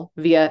fuel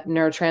via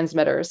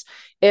neurotransmitters.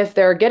 If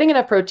they're getting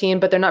enough protein,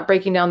 but they're not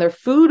breaking down their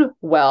food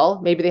well,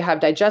 maybe they have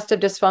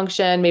digestive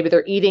dysfunction, maybe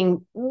they're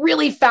eating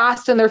really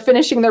fast and they're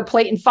finishing their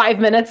plate in 5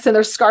 minutes and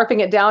they're scarfing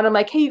it down. I'm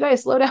like, hey, you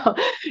guys, slow down.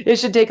 It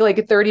should take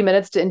like 30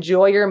 minutes to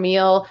enjoy your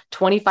meal,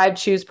 25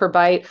 chews per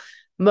bite.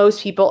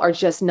 Most people are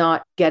just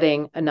not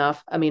getting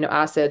enough amino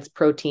acids,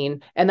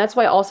 protein. And that's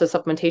why also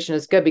supplementation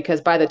is good, because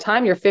by the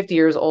time you're 50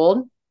 years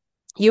old,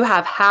 you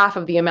have half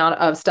of the amount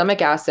of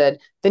stomach acid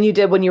than you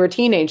did when you were a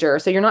teenager.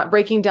 So you're not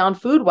breaking down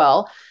food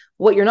well.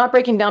 What you're not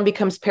breaking down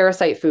becomes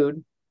parasite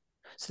food.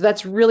 So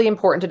that's really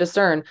important to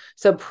discern.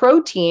 So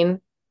protein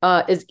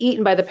is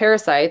eaten by the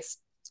parasites,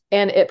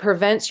 and it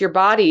prevents your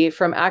body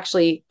from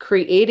actually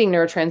creating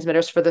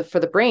neurotransmitters for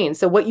the brain.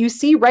 So what you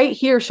see right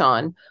here,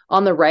 Sean,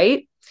 on the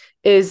right,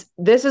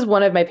 this is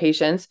one of my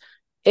patients.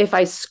 If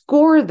I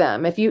score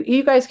them, if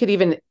you guys could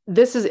even,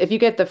 if you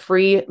get the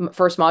free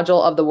first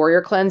module of the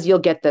Warrior Cleanse, you'll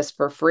get this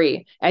for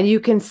free. And you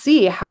can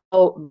see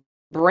how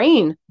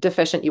brain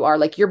deficient you are.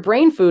 Like your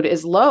brain food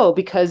is low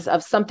because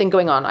of something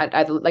going on.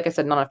 I like I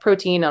said, not enough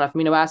protein, not enough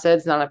amino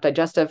acids, not enough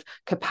digestive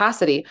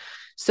capacity.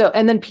 So,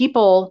 and then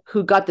people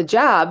who got the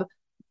jab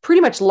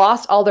pretty much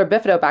lost all their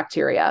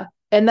bifidobacteria.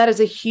 And that is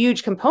a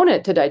huge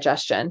component to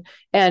digestion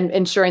and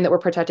ensuring that we're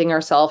protecting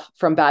ourselves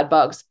from bad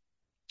bugs.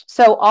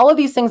 So all of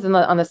these things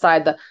on the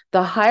side,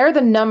 the higher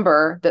the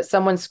number that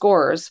someone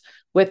scores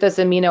with this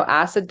amino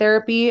acid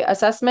therapy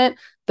assessment,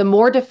 the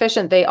more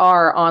deficient they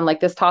are on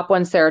like this top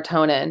one,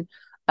 serotonin.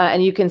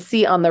 And you can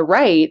see on the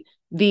right,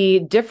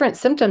 the different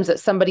symptoms that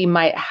somebody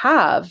might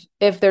have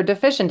if they're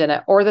deficient in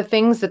it, or the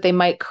things that they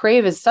might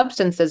crave as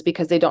substances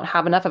because they don't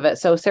have enough of it.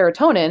 So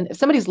serotonin, if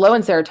somebody's low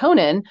in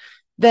serotonin,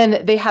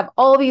 then they have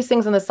all these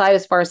things on the side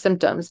as far as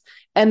symptoms.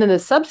 And then the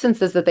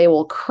substances that they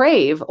will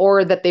crave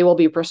or that they will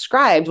be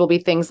prescribed will be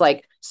things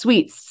like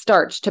sweets,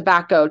 starch,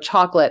 tobacco,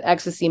 chocolate,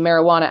 ecstasy,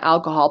 marijuana,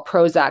 alcohol,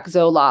 Prozac,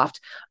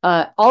 Zoloft,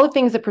 all the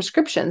things that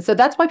prescription. So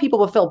that's why people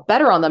will feel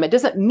better on them. It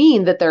doesn't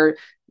mean that they're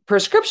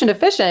prescription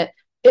deficient.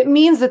 It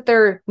means that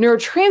they're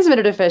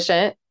neurotransmitter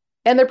deficient,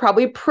 and they're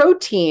probably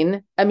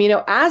protein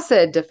amino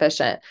acid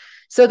deficient.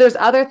 So there's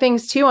other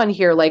things too on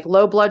here, like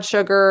low blood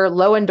sugar,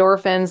 low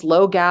endorphins,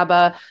 low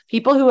GABA.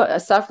 People who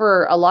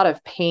suffer a lot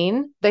of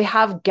pain, they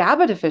have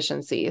GABA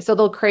deficiency. So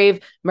they'll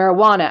crave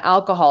marijuana,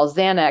 alcohol,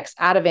 Xanax,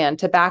 Ativan,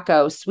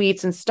 tobacco,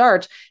 sweets, and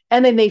starch.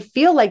 And then they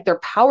feel like they're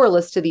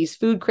powerless to these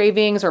food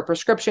cravings or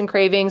prescription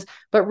cravings,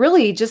 but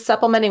really just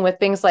supplementing with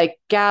things like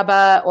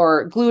GABA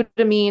or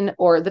glutamine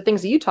or the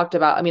things that you talked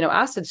about, amino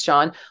acids,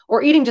 Sean,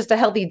 or eating just a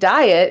healthy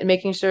diet and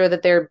making sure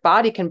that their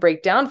body can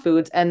break down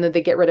foods and that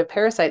they get rid of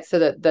parasites so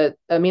that the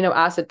amino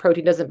acid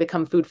protein doesn't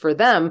become food for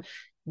them.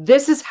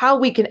 This is how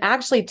we can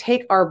actually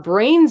take our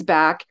brains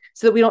back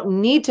so that we don't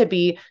need to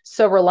be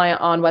so reliant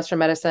on Western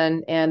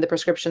medicine and the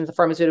prescriptions, the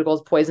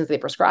pharmaceuticals, poisons they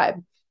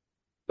prescribe.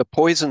 The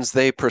poisons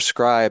they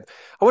prescribe.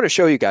 I want to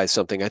show you guys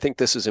something. I think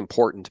this is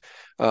important.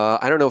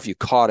 I don't know if you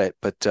caught it,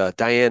 but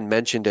Diane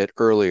mentioned it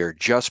earlier,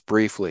 just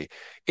briefly.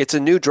 It's a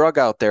new drug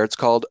out there. It's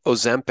called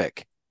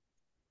Ozempic,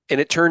 and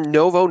it turned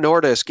Novo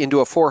Nordisk into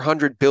a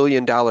 $400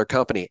 billion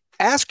company.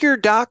 Ask your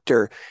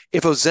doctor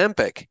if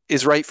Ozempic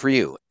is right for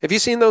you. Have you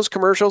seen those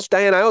commercials?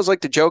 Diane, I always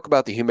like to joke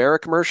about the Humira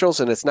commercials,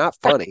 and it's not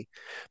funny,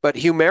 but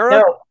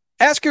Humira, No.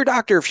 ask your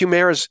doctor if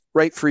Humira is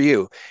right for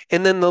you.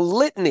 And then the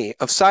litany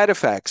of side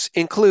effects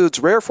includes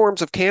rare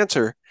forms of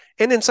cancer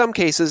and in some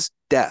cases,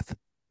 death.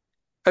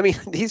 I mean,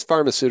 these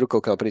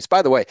pharmaceutical companies,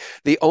 by the way,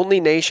 the only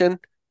nation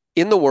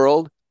in the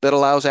world that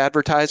allows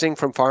advertising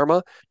from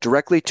pharma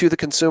directly to the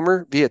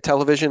consumer via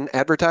television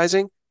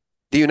advertising,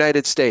 the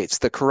United States,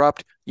 the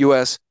corrupt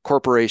U.S.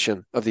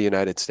 corporation of the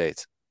United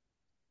States.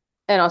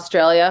 And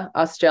Australia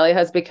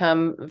has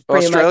become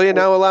Australia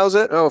now allows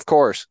it? Oh, of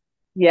course.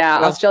 Yeah,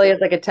 well, Australia is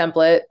like a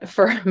template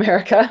for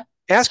America.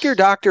 Ask your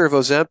doctor if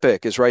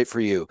Ozempic is right for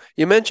you.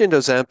 You mentioned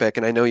Ozempic,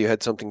 and I know you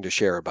had something to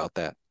share about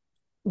that.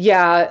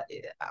 Yeah,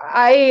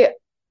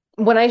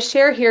 when I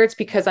share here, it's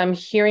because I'm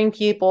hearing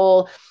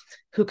people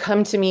who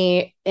come to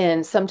me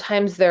and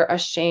sometimes they're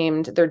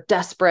ashamed, they're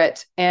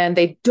desperate, and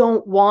they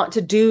don't want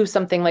to do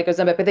something like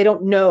Ozempic, but they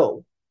don't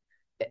know.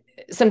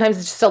 Sometimes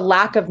it's just a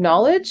lack of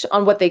knowledge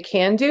on what they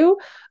can do,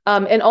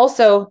 and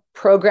also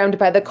programmed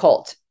by the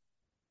cult.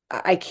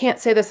 I can't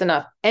say this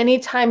enough.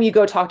 Anytime you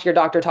go talk to your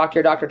doctor,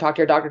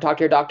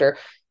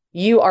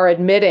 you are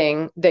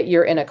admitting that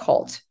you're in a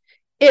cult.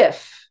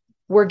 If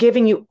we're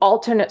giving you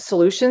alternate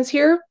solutions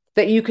here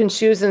that you can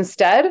choose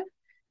instead,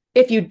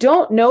 if you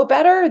don't know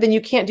better, then you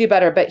can't do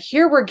better. But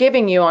here we're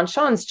giving you on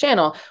Sean's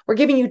channel, we're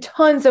giving you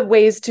tons of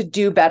ways to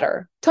do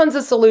better, tons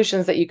of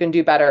solutions that you can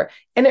do better.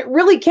 And it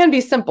really can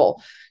be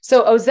simple.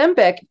 So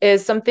Ozempic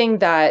is something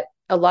that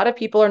a lot of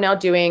people are now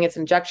doing. It's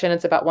injection.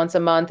 It's about once a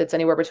month. It's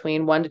anywhere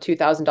between $1,000 to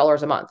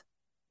 $2,000 a month.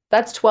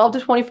 That's $12,000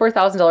 to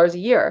 $24,000 a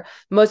year.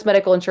 Most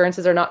medical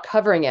insurances are not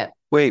covering it.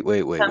 Wait.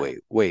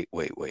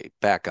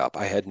 Back up.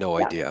 I had no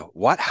idea.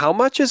 What? How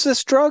much is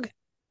this drug?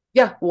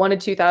 Yeah, $1,000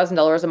 to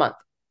 $2,000 a month.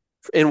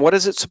 And what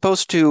is it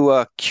supposed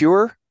to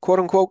cure, quote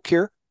unquote,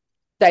 cure?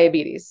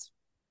 Diabetes.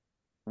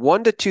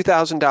 $1,000 to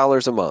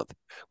 $2,000 a month.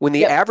 When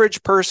the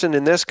average person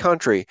in this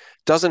country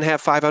doesn't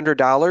have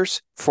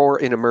 $500 for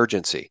an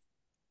emergency.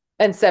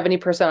 And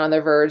 70% on the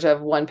verge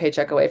of one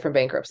paycheck away from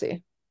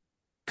bankruptcy.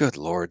 Good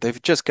Lord,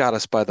 they've just got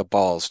us by the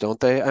balls, don't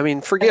they? I mean,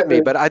 forgive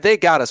me, but they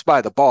got us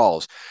by the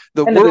balls.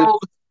 The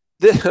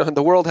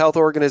World Health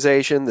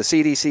Organization, the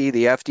CDC,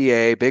 the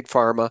FDA, Big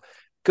Pharma.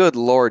 Good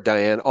Lord,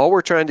 Diane. All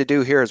we're trying to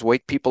do here is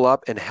wake people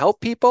up and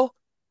help people.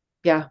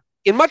 Yeah.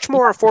 In much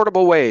more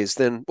affordable ways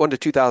than $1,000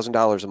 to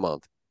 $2,000 a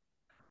month.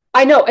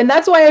 I know. And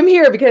that's why I'm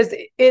here, because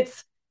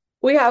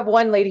we have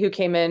one lady who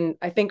came in,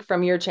 I think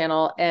from your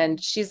channel, and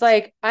she's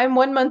like, I'm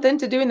 1 month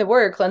into doing the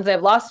warrior cleanse.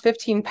 I've lost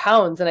 15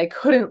 pounds and I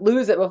couldn't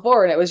lose it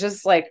before. And it was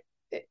just like,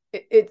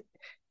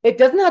 it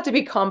doesn't have to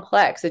be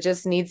complex. It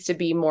just needs to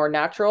be more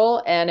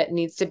natural, and it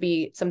needs to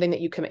be something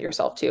that you commit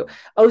yourself to.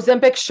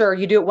 Ozempic, sure,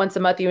 you do it once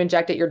a month, you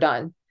inject it, you're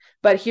done.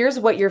 But here's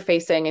what you're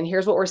facing, and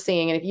here's what we're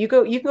seeing. And if you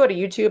can go to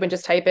YouTube and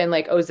just type in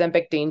like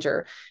Ozempic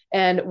danger,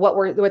 and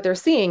what they're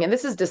seeing, and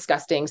this is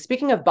disgusting.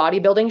 Speaking of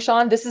bodybuilding,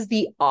 Sean, this is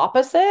the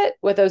opposite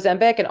with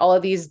Ozempic and all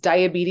of these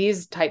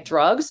diabetes type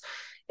drugs,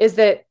 is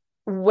that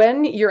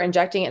when you're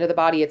injecting it into the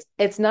body,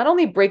 it's not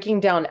only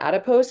breaking down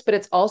adipose, but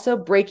it's also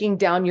breaking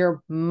down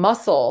your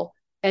muscle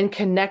and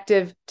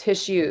connective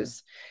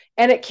tissues,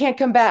 and it can't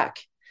come back.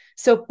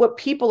 So what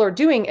people are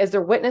doing is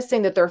they're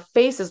witnessing that their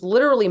face is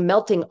literally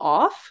melting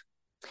off.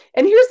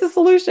 And here's the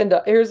solution.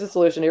 Are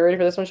you ready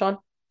for this one, Sean?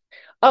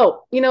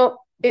 Oh,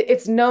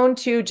 it's known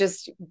to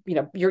just,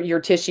 your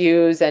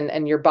tissues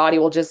and your body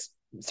will just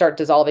start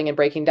dissolving and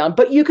breaking down,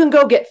 but you can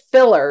go get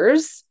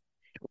fillers.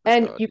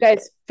 And you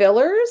guys,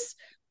 fillers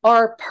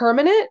are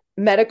permanent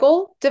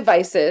medical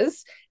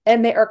devices,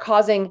 and they are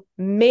causing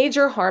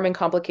major harm and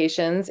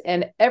complications.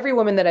 And every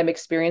woman that I'm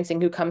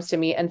experiencing who comes to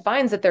me and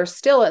finds that they're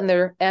still in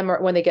their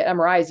when they get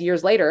MRIs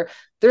years later,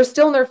 they're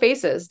still in their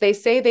faces. They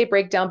say they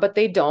break down, but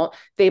they don't.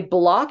 They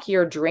block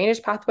your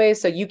drainage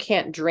pathways so you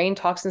can't drain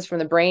toxins from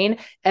the brain,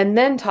 and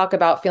then talk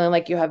about feeling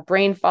like you have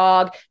brain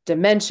fog,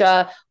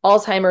 dementia,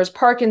 Alzheimer's,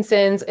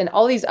 Parkinson's, and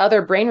all these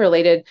other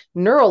brain-related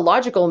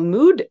neurological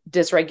mood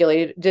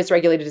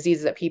dysregulated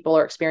diseases that people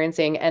are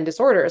experiencing and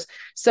disorders.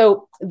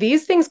 So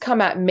these things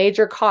come at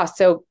major cost.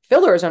 So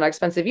fillers are not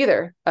expensive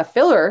either. A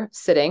filler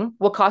sitting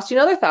will cost you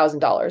another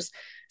 $1,000.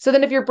 So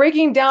then if you're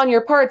breaking down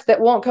your parts that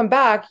won't come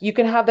back, you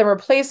can have them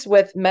replaced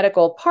with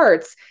medical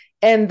parts.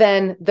 And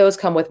then those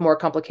come with more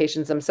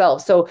complications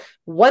themselves. So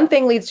one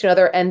thing leads to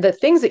another. And the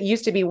things that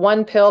used to be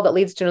one pill that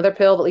leads to another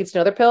pill that leads to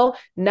another pill,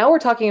 now we're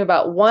talking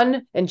about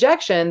one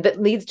injection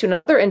that leads to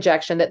another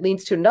injection that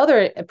leads to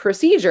another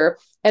procedure,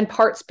 and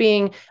parts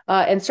being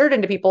inserted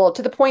into people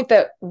to the point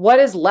that what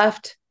is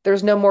left,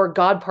 there's no more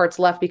God parts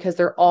left because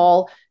they're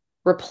all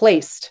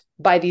replaced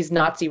by these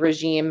Nazi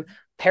regime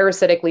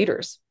parasitic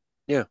leaders.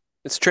 Yeah.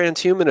 It's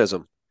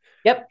transhumanism.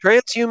 Yep.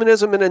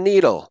 Transhumanism in a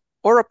needle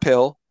or a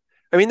pill.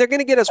 I mean, they're going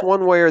to get us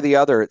one way or the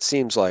other, it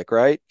seems like,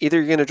 right? Either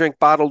you're going to drink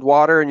bottled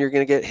water and you're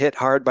going to get hit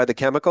hard by the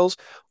chemicals,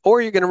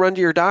 or you're going to run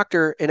to your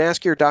doctor and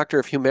ask your doctor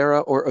if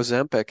Humira or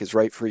Ozempic is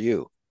right for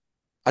you.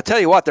 I'll tell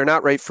you what, they're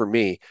not right for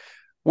me.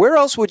 Where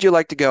else would you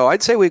like to go?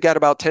 I'd say we've got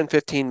about 10,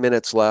 15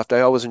 minutes left.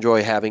 I always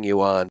enjoy having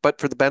you on. But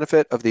for the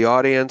benefit of the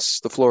audience,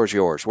 the floor is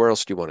yours. Where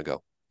else do you want to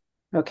go?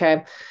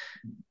 Okay.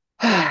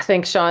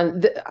 Thanks,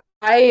 Sean.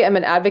 I am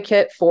an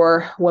advocate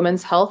for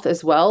women's health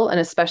as well, and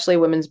especially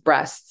women's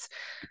breasts.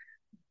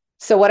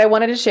 So what I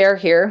wanted to share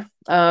here,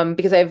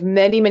 because I have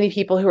many, many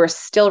people who are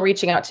still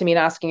reaching out to me and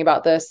asking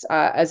about this,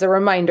 as a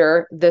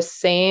reminder, the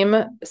same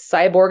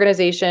cyber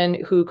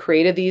organization who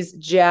created these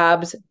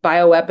jabs,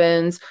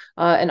 bioweapons,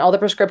 and all the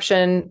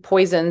prescription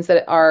poisons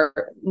that are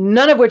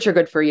none of which are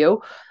good for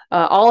you,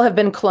 all have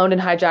been cloned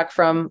and hijacked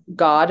from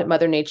God,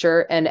 Mother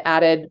Nature, and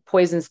added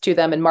poisons to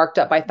them and marked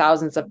up by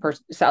thousands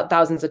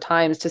of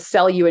times to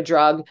sell you a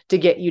drug to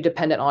get you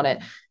dependent on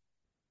it.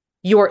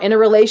 You are in a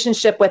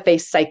relationship with a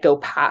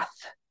psychopath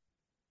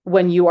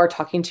when you are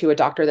talking to a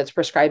doctor that's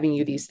prescribing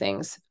you these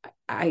things.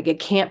 I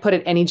can't put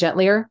it any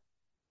gentler,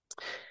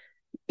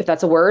 if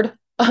that's a word.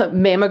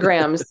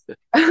 Mammograms.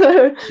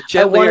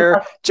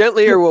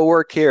 Gentlier will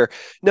work here.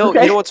 No,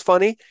 okay. You know what's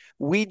funny?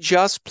 We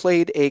just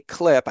played a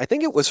clip. I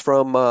think it was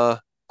from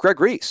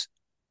Greg Reese.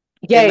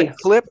 Yay. And the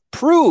clip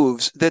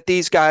proves that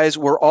these guys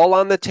were all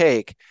on the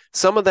take,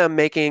 some of them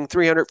making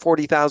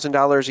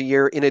 $340,000 a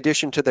year in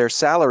addition to their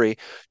salary,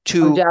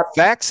 to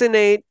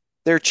vaccinate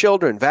their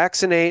children,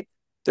 vaccinate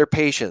their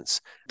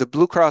patients. The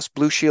Blue Cross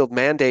Blue Shield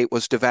mandate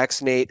was to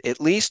vaccinate at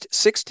least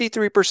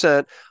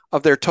 63%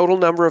 of their total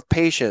number of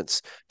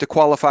patients to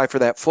qualify for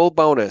that full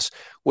bonus,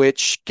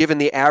 which, given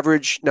the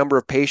average number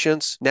of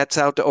patients, nets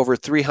out to over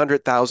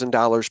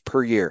 $300,000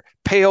 per year.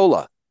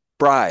 Payola,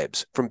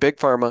 bribes from Big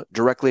Pharma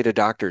directly to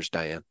doctors,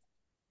 Diane.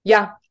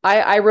 Yeah,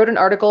 I wrote an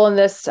article on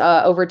this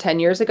over 10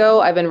 years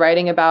ago. I've been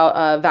writing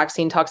about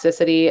vaccine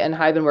toxicity, and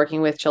I've been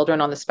working with children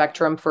on the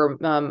spectrum for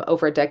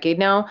over a decade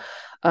now.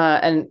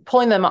 And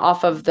pulling them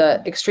off of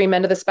the extreme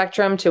end of the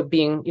spectrum to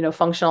being,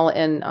 functional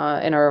in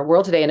our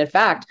world today. And in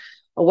fact,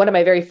 one of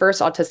my very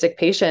first autistic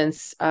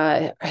patients,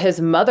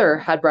 his mother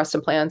had breast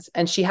implants,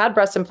 and she had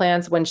breast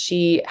implants when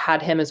she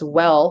had him as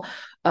well.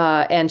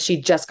 And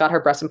she just got her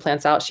breast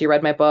implants out. She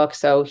read my book.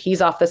 So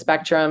he's off the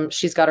spectrum.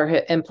 She's got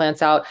her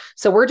implants out.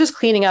 So we're just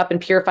cleaning up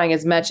and purifying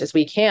as much as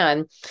we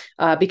can,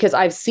 because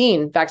I've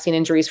seen vaccine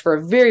injuries for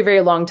a very, very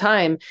long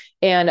time.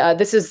 And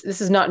this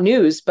is not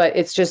news, but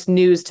it's just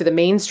news to the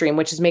mainstream,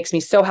 which makes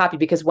me so happy,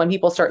 because when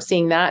people start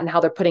seeing that and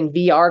how they're putting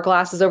VR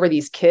glasses over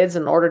these kids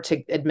in order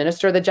to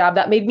administer the jab,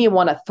 that made me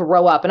want to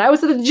throw up. And I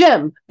was at the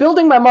gym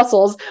building my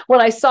muscles when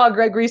I saw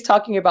Greg Reese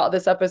talking about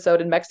this episode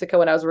in Mexico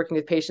when I was working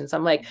with patients.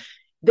 I'm like,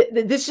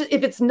 this,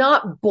 if it's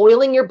not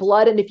boiling your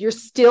blood, and if you're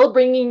still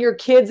bringing your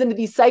kids into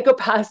these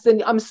psychopaths,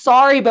 then I'm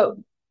sorry, but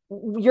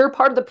you're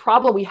part of the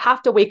problem. We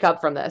have to wake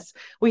up from this.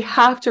 We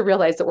have to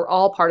realize that we're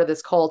all part of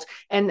this cult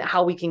and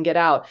how we can get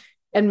out.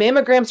 And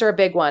mammograms are a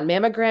big one.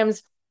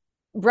 Mammograms,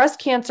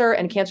 breast cancer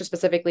and cancer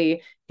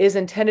specifically, is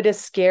intended to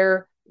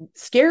scare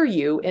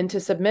you into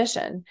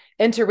submission,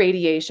 into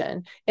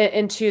radiation,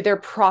 into their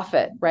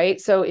profit, right?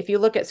 So if you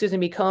look at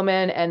Susan B.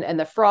 Komen and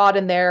the fraud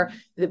in there,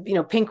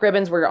 pink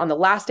ribbons were on the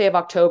last day of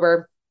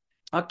October.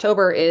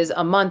 October is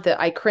a month that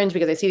I cringe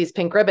because I see these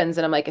pink ribbons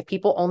and I'm like, if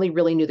people only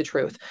really knew the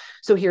truth.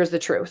 So here's the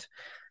truth.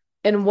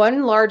 In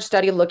one large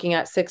study looking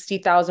at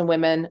 60,000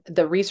 women,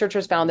 the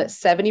researchers found that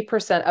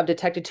 70% of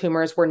detected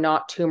tumors were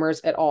not tumors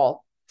at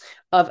all.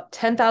 Of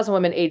 10,000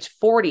 women aged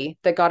 40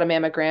 that got a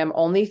mammogram,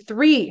 only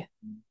 3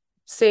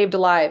 saved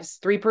lives,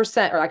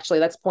 3%, or actually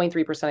that's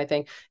 0.3%, I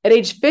think. At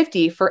age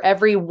 50, for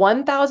every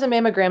 1,000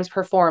 mammograms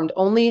performed,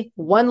 only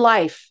 1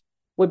 life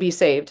would be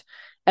saved.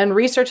 And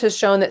research has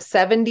shown that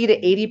 70 to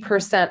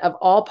 80% of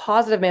all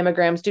positive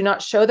mammograms do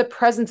not show the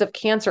presence of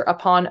cancer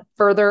upon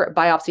further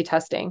biopsy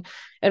testing.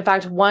 In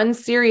fact, one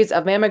series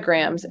of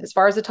mammograms, as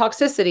far as the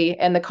toxicity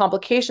and the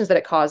complications that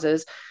it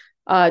causes,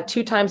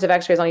 2 times of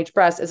x-rays on each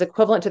breast is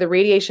equivalent to the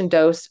radiation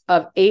dose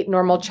of 8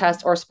 normal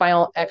chest or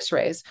spinal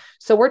x-rays.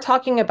 So we're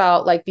talking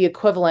about like the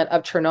equivalent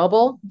of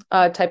Chernobyl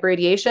type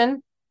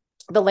radiation.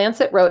 The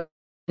Lancet wrote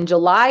in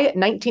July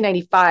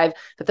 1995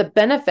 that the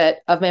benefit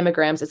of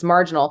mammograms is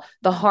marginal,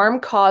 the harm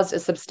caused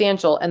is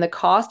substantial, and the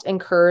cost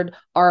incurred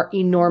are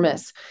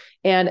enormous.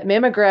 And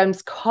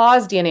mammograms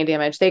cause DNA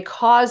damage. They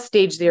cause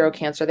stage 0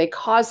 cancer. They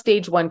cause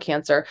stage 1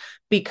 cancer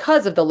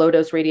because of the low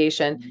dose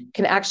radiation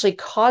can actually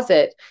cause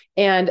it.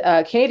 And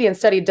a Canadian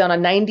study done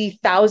on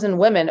 90,000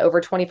 women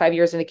over 25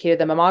 years indicated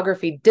that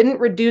mammography didn't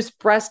reduce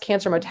breast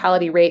cancer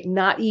mortality rate,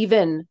 not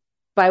even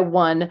by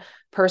 1%.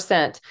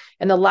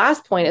 And the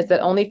last point is that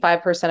only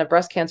 5% of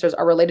breast cancers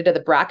are related to the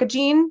BRCA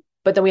gene.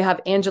 But then we have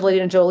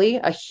Angelina Jolie,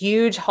 a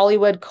huge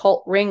Hollywood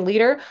cult ring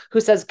leader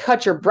who says,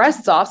 cut your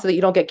breasts off so that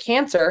you don't get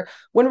cancer,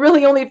 when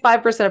really only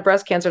 5% of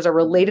breast cancers are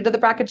related to the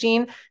BRCA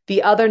gene.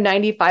 The other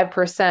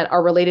 95%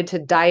 are related to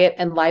diet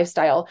and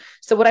lifestyle.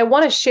 So what I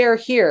want to share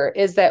here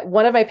is that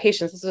one of my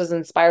patients, this was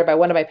inspired by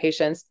one of my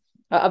patients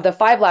of the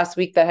 5 last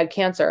week that had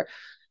cancer,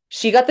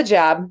 she got the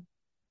jab.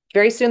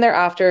 Very soon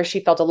thereafter,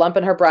 she felt a lump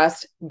in her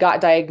breast, got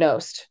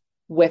diagnosed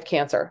with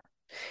cancer.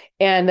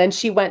 And then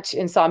she went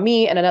and saw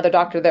me and another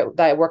doctor that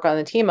I work on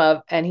the team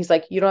of, and he's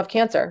like, you don't have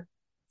cancer.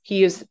 He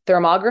used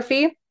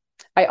thermography.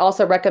 I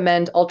also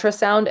recommend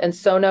ultrasound and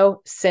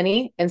sono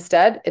cine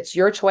instead. It's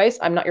your choice.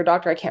 I'm not your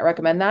doctor. I can't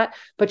recommend that.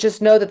 But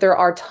just know that there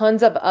are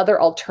tons of other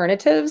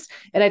alternatives.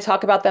 And I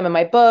talk about them in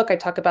my book. I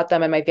talk about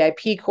them in my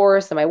VIP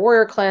course and my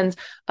Warrior Cleanse,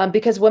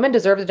 because women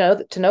deserve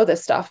to know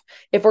this stuff.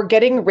 If we're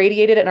getting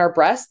radiated in our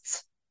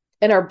breasts,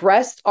 and our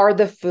breasts are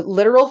the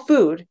literal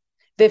food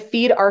that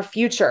feed our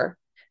future,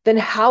 then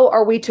how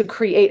are we to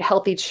create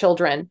healthy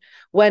children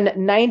when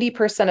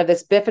 90% of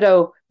this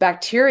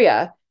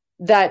bifidobacteria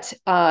that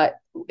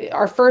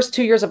our first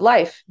 2 years of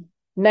life,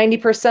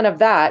 90% of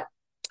that,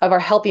 of our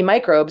healthy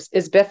microbes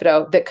is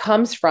bifido that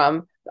comes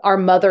from our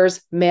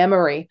mother's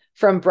mammary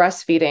from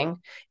breastfeeding.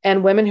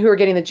 And women who are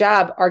getting the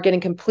jab are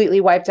getting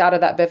completely wiped out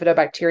of that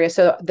bifidobacteria.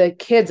 So the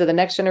kids of the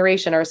next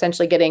generation are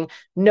essentially getting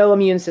no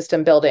immune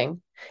system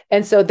building.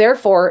 And so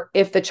therefore,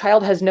 if the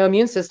child has no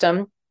immune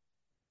system,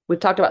 we've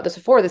talked about this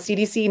before, the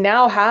CDC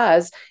now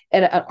has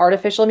an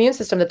artificial immune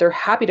system that they're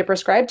happy to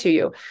prescribe to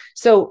you.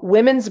 So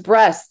women's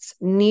breasts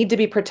need to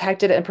be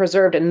protected and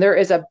preserved. And there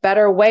is a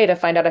better way to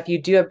find out if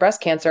you do have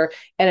breast cancer.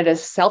 And it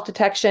is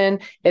self-detection.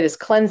 It is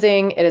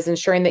cleansing. It is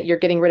ensuring that you're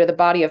getting rid of the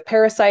body of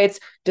parasites,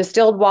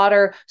 distilled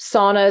water,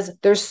 saunas.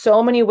 There's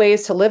so many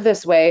ways to live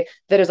this way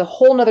that is a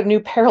whole nother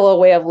new parallel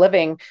way of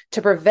living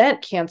to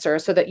prevent cancer,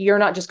 so that you're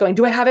not just going,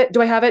 do I have it?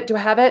 Do I have it? Do I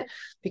have it?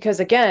 Because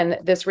again,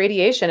 this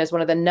radiation is one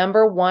of the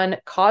number 1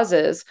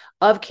 causes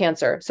of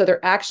cancer. So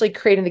they're actually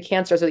creating the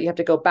cancer so that you have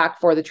to go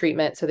back for the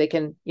treatment so they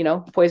can,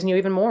 poison you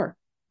even more.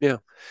 Yeah.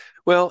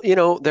 Well,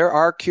 there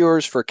are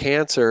cures for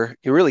cancer.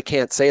 You really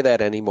can't say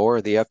that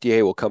anymore. The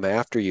FDA will come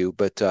after you,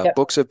 but Yep.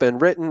 Books have been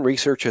written,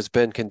 research has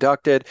been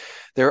conducted.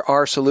 There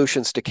are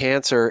solutions to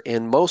cancer,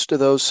 and most of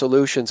those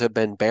solutions have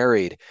been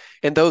buried.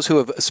 And those who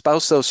have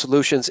espoused those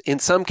solutions, in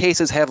some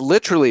cases, have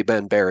literally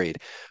been buried.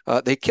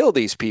 They kill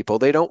these people.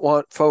 They don't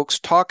want folks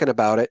talking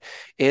about it.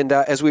 And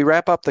as we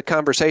wrap up the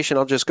conversation,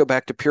 I'll just go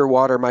back to Pure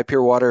Water, my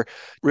Pure Water,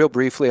 real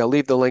briefly. I'll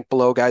leave the link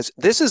below, guys.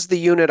 This is the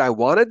unit I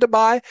wanted to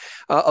buy,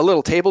 a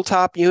little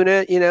tabletop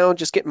unit,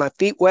 just getting my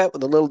feet wet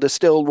with a little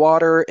distilled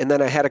water. And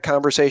then I had a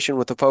conversation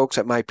with the folks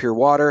at My Pure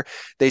Water.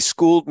 They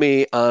schooled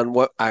me on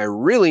what I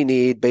really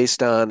need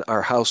based on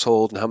our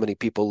household and how many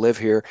people live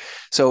here.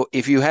 So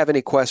if you have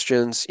any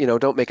questions,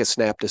 don't make a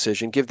snap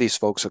decision. Give these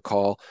folks a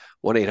call,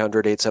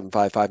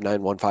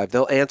 1-800-875-5915.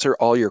 They'll answer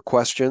all your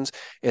questions,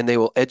 and they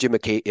will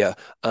educate you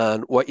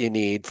on what you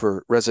need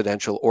for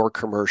residential or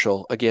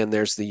commercial. Again,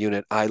 there's the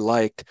unit I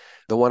liked.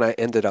 The one I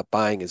ended up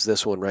buying is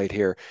this one right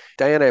here.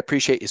 Diane, I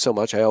appreciate you so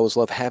much. I always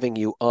love having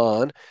you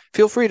on.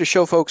 Feel free to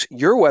show folks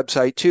your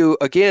website too.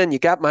 Again, you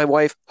got my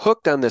wife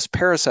hooked on this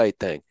parasite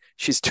thing.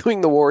 She's doing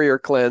the Warrior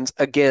Cleanse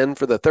again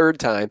for the 3rd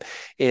time,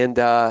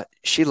 and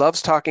she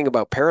loves talking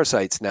about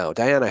parasites now.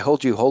 Diane, I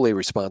hold you wholly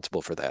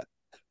responsible for that.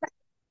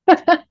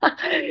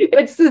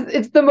 It's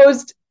the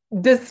most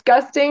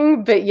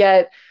disgusting, but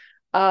yet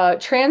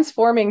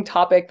transforming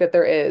topic that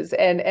there is.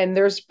 And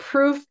there's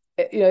proof,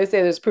 they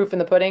say there's proof in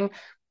the pudding.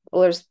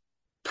 Well, there's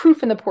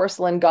proof in the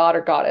porcelain god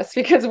or goddess,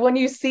 because when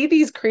you see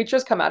these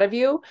creatures come out of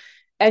you,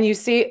 and you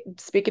see,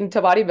 speaking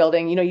to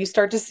bodybuilding, you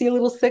start to see a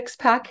little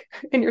 6-pack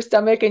in your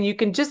stomach, and you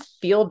can just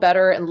feel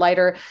better and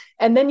lighter.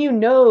 And then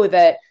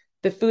that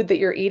the food that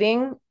you're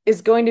eating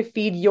is going to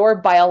feed your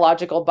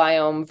biological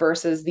biome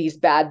versus these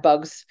bad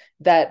bugs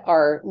that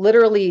are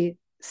literally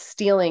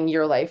stealing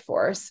your life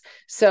force.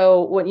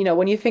 So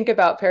when you think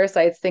about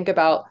parasites, think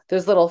about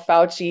those little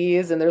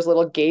Faucis and there's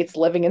little Gates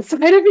living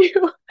inside of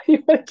you.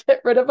 You want to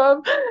get rid of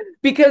them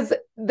because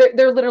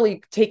they're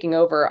literally taking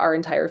over our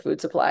entire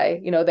food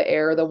supply, the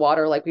air, the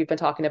water, like we've been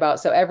talking about.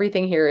 So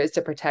everything here is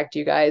to protect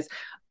you guys.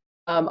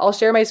 I'll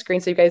share my screen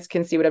so you guys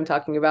can see what I'm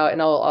talking about,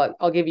 and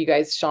I'll give you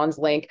guys Sean's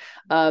link.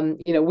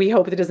 We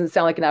hope it doesn't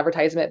sound like an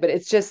advertisement, but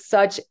it's just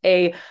such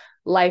a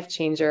life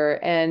changer,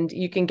 and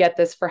you can get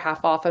this for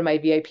half off in my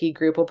VIP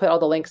group. We'll put all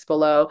the links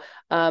below.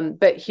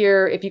 But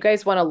here, if you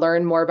guys want to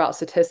learn more about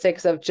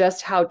statistics of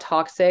just how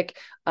toxic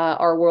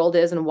our world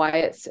is and why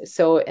it's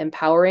so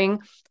empowering,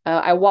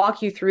 I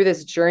walk you through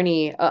this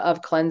journey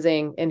of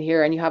cleansing in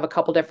here, and you have a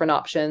couple different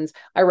options.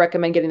 I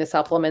recommend getting the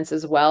supplements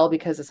as well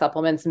because the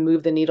supplements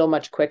move the needle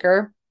much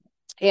quicker.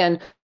 And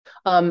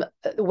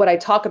what I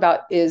talk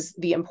about is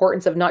the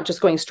importance of not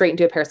just going straight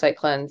into a parasite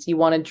cleanse. You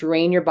want to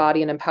drain your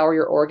body and empower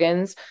your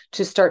organs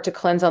to start to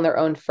cleanse on their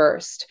own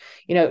first.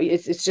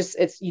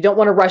 It's you don't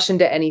want to rush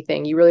into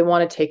anything. You really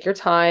want to take your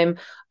time.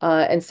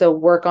 And so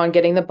work on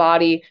getting the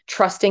body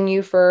trusting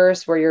you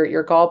first, where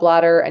your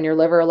gallbladder and your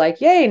liver are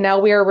like, yay, now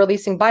we are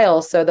releasing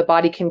bile so the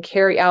body can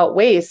carry out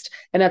waste.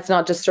 And that's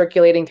not just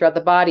circulating throughout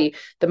the body.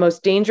 The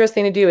most dangerous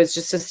thing to do is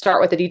just to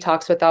start with a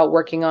detox without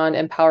working on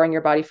empowering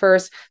your body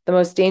first. The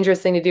most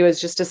dangerous thing to do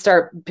is just to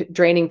start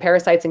draining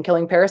parasites and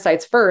killing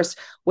parasites first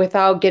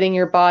without getting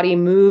your body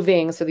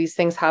moving. So these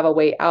things have a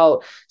way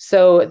out.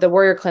 So the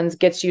Warrior Cleanse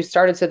gets you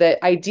started so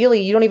that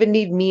ideally you don't even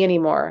need me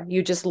anymore.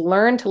 You just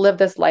learn to live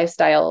this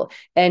lifestyle,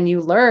 and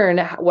you learn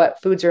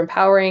what foods are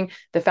empowering,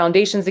 the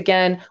foundations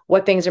again,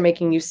 what things are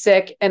making you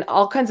sick, and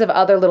all kinds of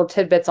other little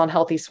tidbits on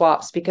healthy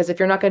swaps. Because if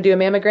you're not going to do a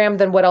mammogram,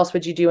 then what else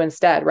would you do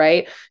instead,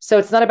 right? So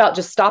it's not about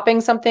just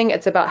stopping something.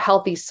 It's about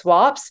healthy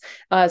swaps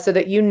so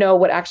that you know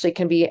what actually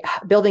can be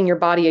building your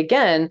body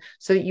again,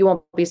 so that you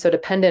won't be so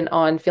dependent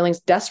on feeling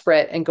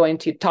desperate and going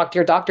to talk to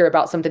your doctor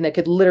about something that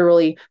could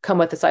literally come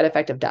with the side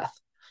effect of death.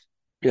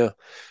 Yeah.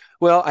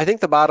 Well, I think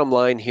the bottom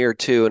line here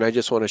too, and I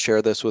just want to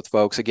share this with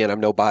folks. Again,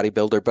 I'm no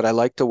bodybuilder, but I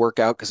like to work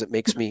out because it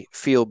makes me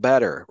feel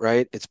better,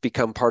 right? It's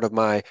become part of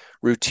my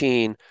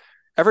routine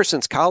ever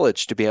since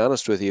college, to be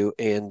honest with you.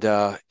 And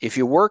if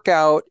you work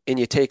out and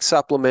you take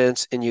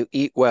supplements and you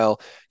eat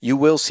well, you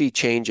will see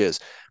changes.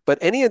 But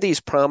any of these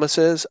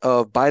promises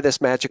of buy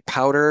this magic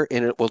powder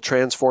and it will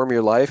transform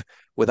your life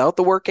without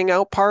the working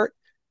out part,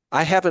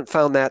 I haven't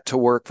found that to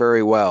work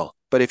very well.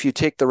 But if you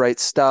take the right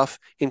stuff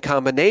in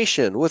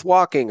combination with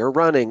walking or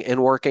running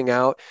and working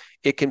out,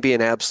 it can be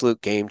an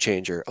absolute game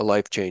changer, a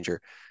life changer.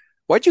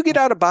 Why'd you get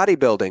out of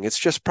bodybuilding? It's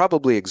just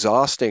probably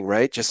exhausting,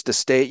 right? Just to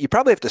stay, you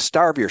probably have to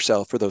starve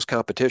yourself for those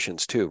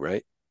competitions too,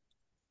 right?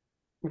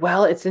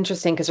 Well, it's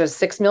interesting because there's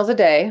 6 meals a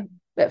day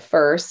at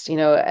first,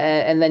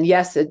 and then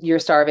yes, you're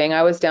starving.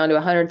 I was down to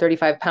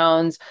 135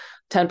 pounds,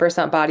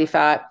 10% body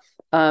fat.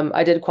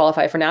 I did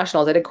qualify for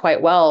nationals. I did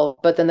quite well.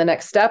 But then the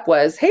next step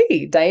was,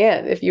 hey,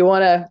 Diane, if you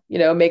want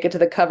to, make it to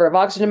the cover of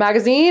Oxygen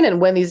magazine and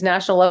win these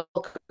national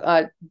level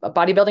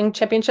bodybuilding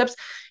championships,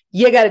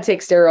 you got to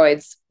take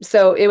steroids.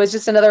 So it was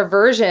just another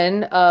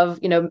version of,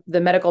 the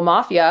medical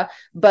mafia,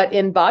 but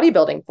in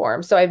bodybuilding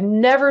form. So I've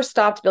never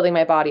stopped building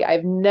my body.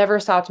 I've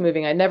never stopped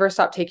moving. I never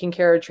stopped taking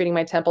care of treating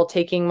my temple,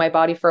 taking my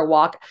body for a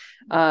walk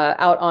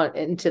out on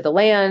into the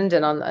land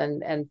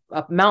and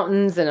up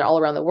mountains and all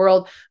around the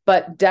world.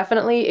 But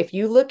definitely, if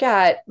you look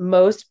at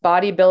most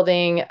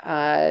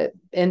bodybuilding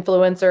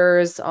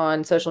influencers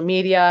on social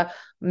media,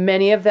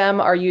 many of them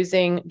are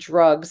using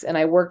drugs. And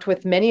I worked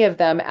with many of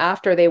them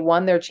after they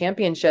won their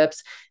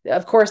championships.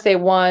 Of course, they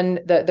won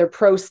their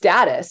pro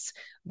status,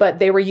 but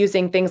they were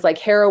using things like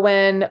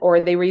heroin, or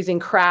they were using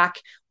crack,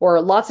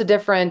 or lots of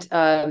different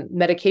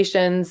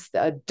medications,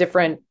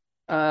 different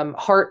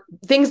heart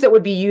things that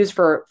would be used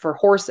for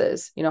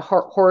horses,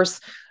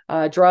 horse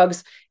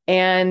drugs.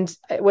 And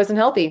it wasn't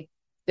healthy.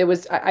 It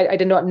was, I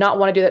did not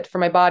want to do that for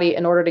my body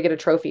in order to get a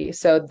trophy.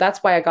 So that's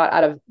why I got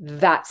out of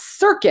that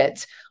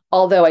circuit.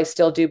 Although I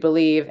still do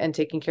believe in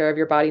taking care of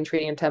your body and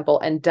treating your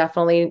temple, and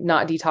definitely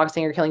not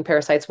detoxing or killing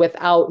parasites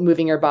without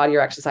moving your body or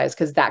exercise,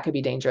 because that could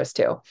be dangerous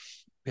too.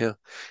 Yeah.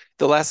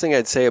 The last thing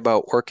I'd say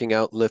about working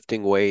out,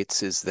 lifting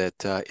weights is that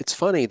it's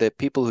funny that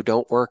people who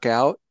don't work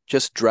out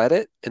just dread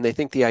it, and they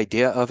think the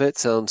idea of it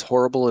sounds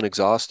horrible and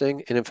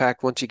exhausting. And in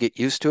fact, once you get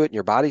used to it and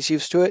your body's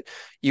used to it,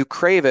 you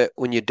crave it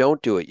when you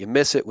don't do it. You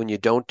miss it when you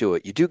don't do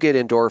it. You do get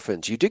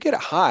endorphins. You do get a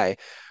high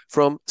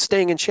from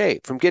staying in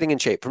shape, from getting in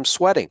shape, from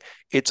sweating.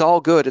 It's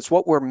all good. It's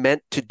what we're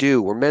meant to do.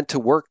 We're meant to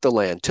work the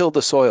land, till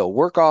the soil,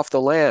 work off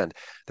the land.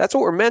 That's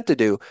what we're meant to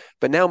do.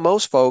 But now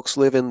most folks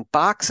live in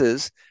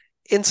boxes,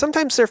 and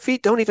sometimes their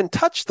feet don't even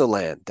touch the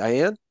land,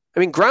 Diane. I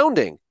mean,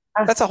 grounding,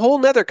 that's a whole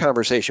nother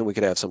conversation we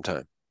could have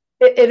sometime.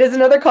 It is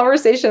another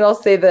conversation. I'll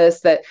say this,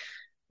 that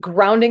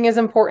grounding is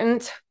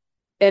important.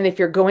 And if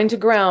you're going to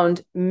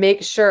ground,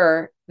 make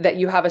sure that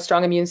you have a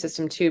strong immune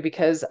system too,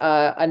 because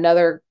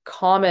another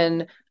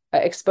common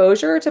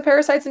exposure to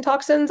parasites and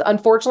toxins,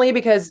 unfortunately,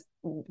 because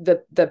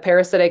the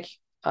parasitic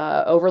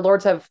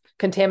overlords have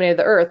contaminated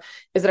the earth,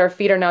 is that our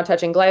feet are now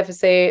touching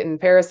glyphosate and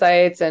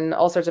parasites and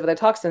all sorts of other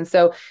toxins.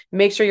 So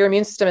make sure your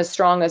immune system is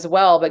strong as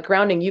well. But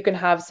grounding, you can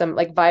have some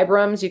like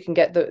Vibrams, you can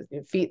get the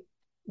feet,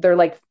 they're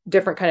like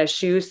different kind of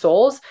shoe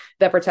soles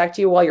that protect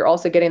you while you're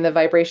also getting the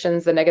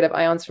vibrations, the negative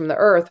ions from the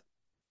earth.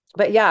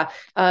 But yeah,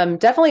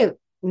 definitely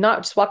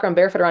not just walk around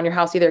barefoot around your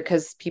house either,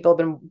 because people have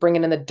been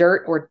bringing in the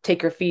dirt, or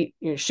take your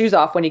shoes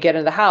off when you get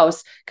into the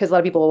house, because a lot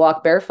of people will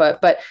walk barefoot.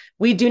 But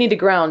we do need to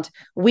ground.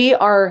 We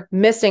are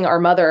missing our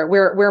mother.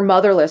 We're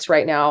motherless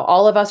right now.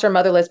 All of us are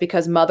motherless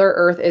because Mother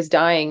Earth is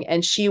dying,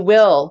 and she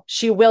will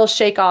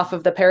shake off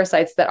of the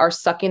parasites that are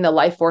sucking the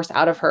life force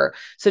out of her.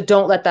 So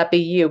don't let that be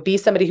you. Be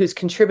somebody who's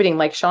contributing,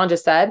 like Sean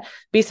just said,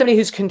 be somebody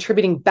who's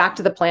contributing back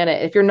to the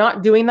planet. If you're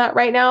not doing that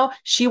right now,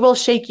 she will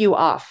shake you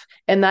off.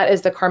 And that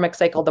is the karmic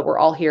cycle that we're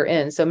all here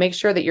in. So make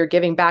sure that you're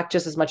giving back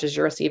just as much as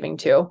you're receiving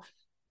too.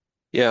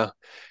 Yeah.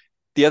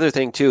 The other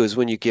thing too is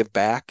when you give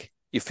back,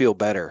 you feel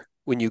better.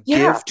 When you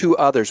give to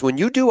others, when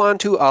you do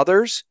unto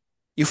others,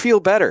 you feel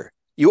better.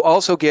 You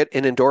also get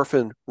an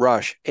endorphin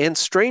rush. And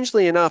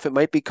strangely enough, it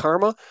might be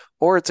karma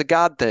or it's a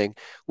God thing.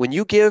 When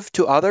you give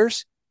to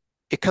others,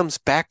 it comes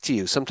back to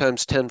you,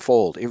 sometimes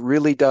tenfold. It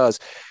really does.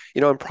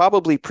 I'm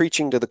probably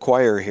preaching to the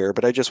choir here,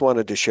 but I just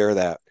wanted to share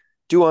that.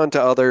 Do unto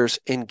others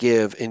and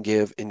give and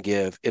give and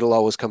give. It'll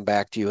always come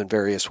back to you in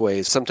various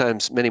ways,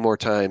 sometimes many more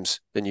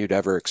times than you'd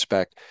ever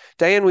expect.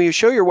 Diane, will you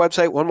show your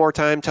website one more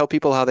time? Tell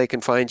people how they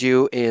can find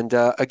you. And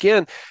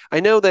again,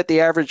 I know that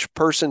the average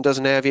person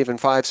doesn't have even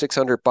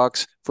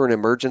 $500-600 for an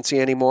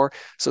emergency anymore.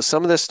 So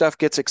some of this stuff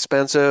gets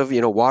expensive,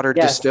 water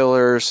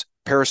distillers,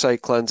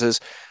 parasite cleanses,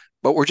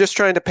 but we're just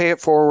trying to pay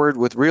it forward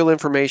with real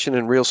information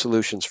and real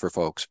solutions for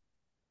folks.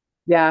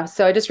 Yeah.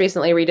 So I just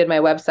recently redid my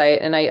website,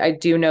 and I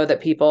do know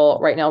that people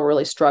right now are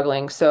really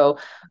struggling. So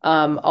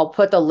I'll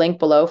put the link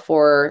below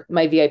for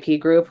my VIP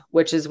group,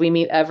 which is we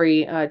meet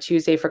every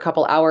Tuesday for a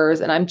couple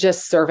hours. And I'm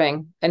just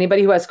serving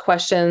anybody who has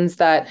questions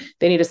that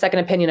they need a second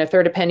opinion, a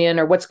third opinion,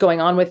 or what's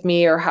going on with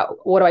me, or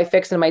what do I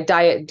fix in my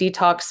diet,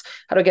 detox,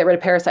 how to get rid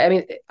of parasite. I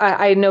mean,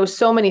 I know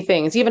so many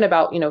things, even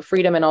about,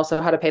 freedom, and also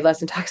how to pay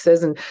less in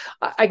taxes. And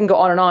I can go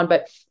on and on,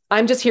 but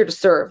I'm just here to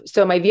serve.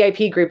 So my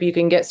VIP group, you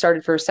can get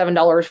started for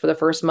 $7 for the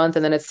first month,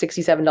 and then it's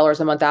 $67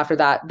 a month after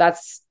that.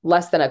 That's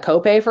less than a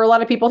copay for a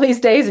lot of people these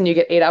days. And you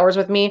get 8 hours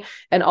with me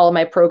and all of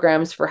my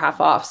programs for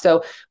half off.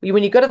 So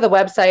when you go to the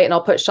website, and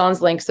I'll put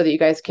Sean's link so that you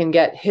guys can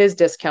get his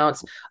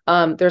discounts,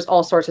 there's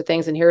all sorts of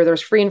things in here.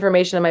 There's free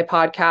information in my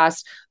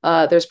podcast.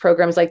 There's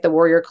programs like the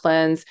Warrior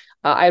Cleanse.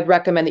 I'd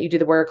recommend that you do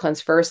the Warrior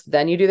Cleanse first,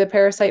 then you do the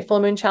Parasite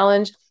Full Moon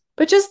Challenge.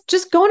 But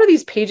just go into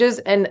these pages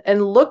and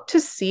look to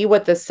see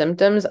what the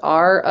symptoms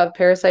are of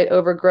parasite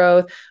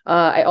overgrowth.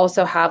 I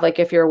also have, like,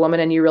 if you're a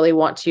woman and you really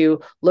want to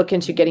look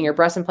into getting your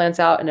breast implants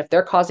out, and if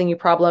they're causing you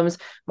problems,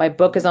 my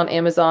book is on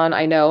Amazon.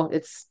 I know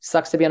it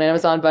sucks to be on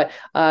Amazon, but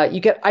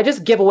I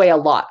just give away a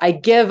lot. I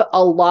give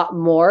a lot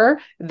more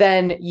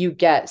than you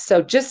get.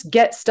 So just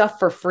get stuff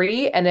for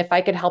free. And if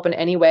I can help in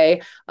any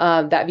way,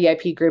 that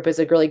VIP group is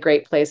a really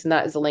great place. And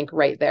that is a link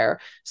right there.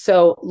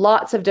 So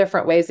lots of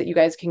different ways that you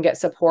guys can get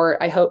support.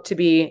 I hope to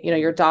be,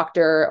 your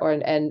doctor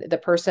and the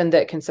person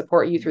that can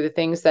support you through the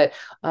things that,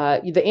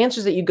 the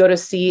answers that you go to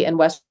see in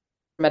Western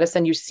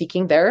medicine, you're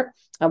seeking there.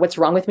 What's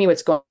wrong with me?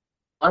 What's going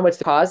on? What's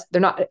the cause?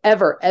 They're not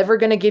ever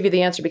going to give you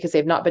the answer because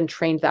they've not been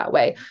trained that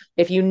way.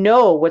 If you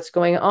know what's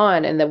going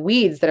on and the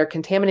weeds that are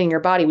contaminating your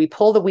body, we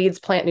pull the weeds,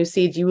 plant new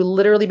seeds. You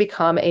literally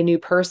become a new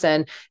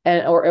person,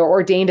 or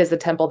ordained as the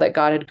temple that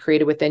God had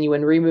created within you,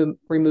 and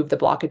remove the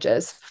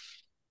blockages.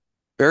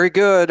 Very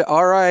good.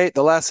 All right.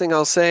 The last thing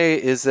I'll say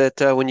is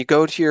that when you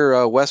go to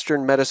your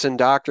Western medicine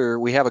doctor,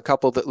 we have a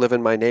couple that live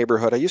in my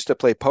neighborhood. I used to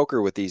play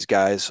poker with these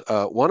guys,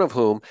 one of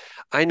whom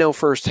I know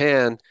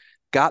firsthand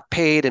got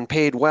paid, and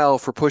paid well,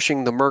 for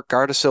pushing the Merck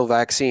Gardasil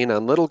vaccine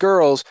on little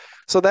girls.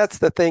 So that's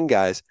the thing,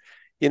 guys.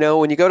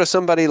 When you go to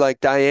somebody like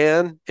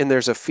Diane and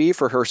there's a fee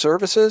for her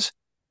services,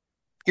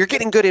 you're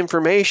getting good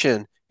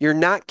information. You're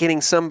not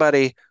getting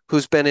somebody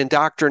who's been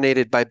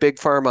indoctrinated by Big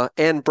Pharma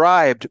and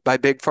bribed by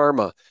Big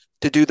Pharma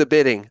to do the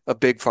bidding of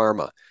Big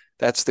Pharma.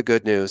 That's the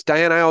good news.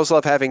 Diane, I always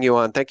love having you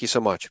on. Thank you so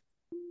much.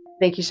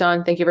 Thank you,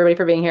 Sean. Thank you, everybody,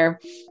 for being here.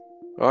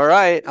 All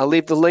right. I'll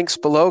leave the links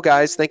below,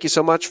 guys. Thank you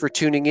so much for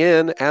tuning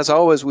in. As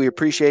always, we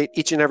appreciate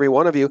each and every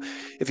one of you.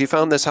 If you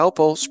found this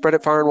helpful, spread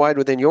it far and wide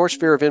within your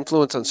sphere of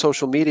influence on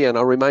social media, and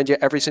I'll remind you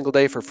every single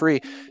day for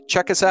free.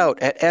 Check us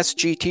out at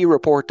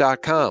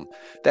sgtreport.com.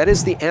 That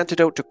is the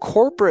antidote to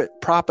corporate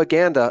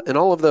propaganda and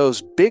all of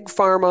those Big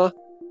Pharma,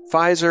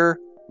 Pfizer,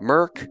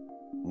 Merck,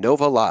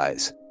 Nova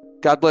lies.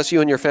 God bless you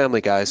and your family,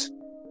 guys.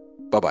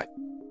 Bye-bye.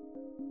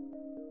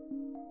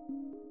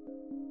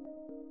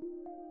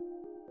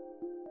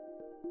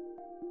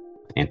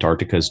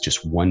 Antarctica is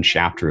just one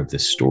chapter of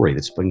this story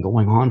that's been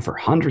going on for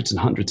hundreds and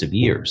hundreds of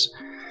years.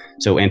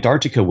 So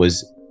Antarctica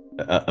was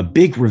a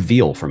big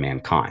reveal for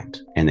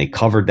mankind, and they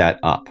covered that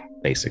up,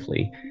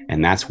 basically.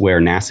 And that's where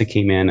NASA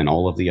came in, and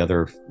all of the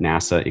other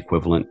NASA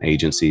equivalent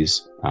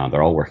agencies,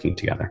 they're all working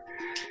together.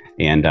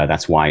 And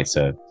that's why it's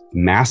a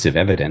massive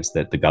evidence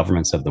that the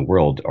governments of the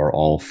world are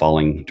all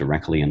falling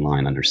directly in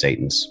line under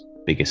Satan's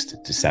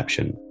biggest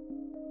deception.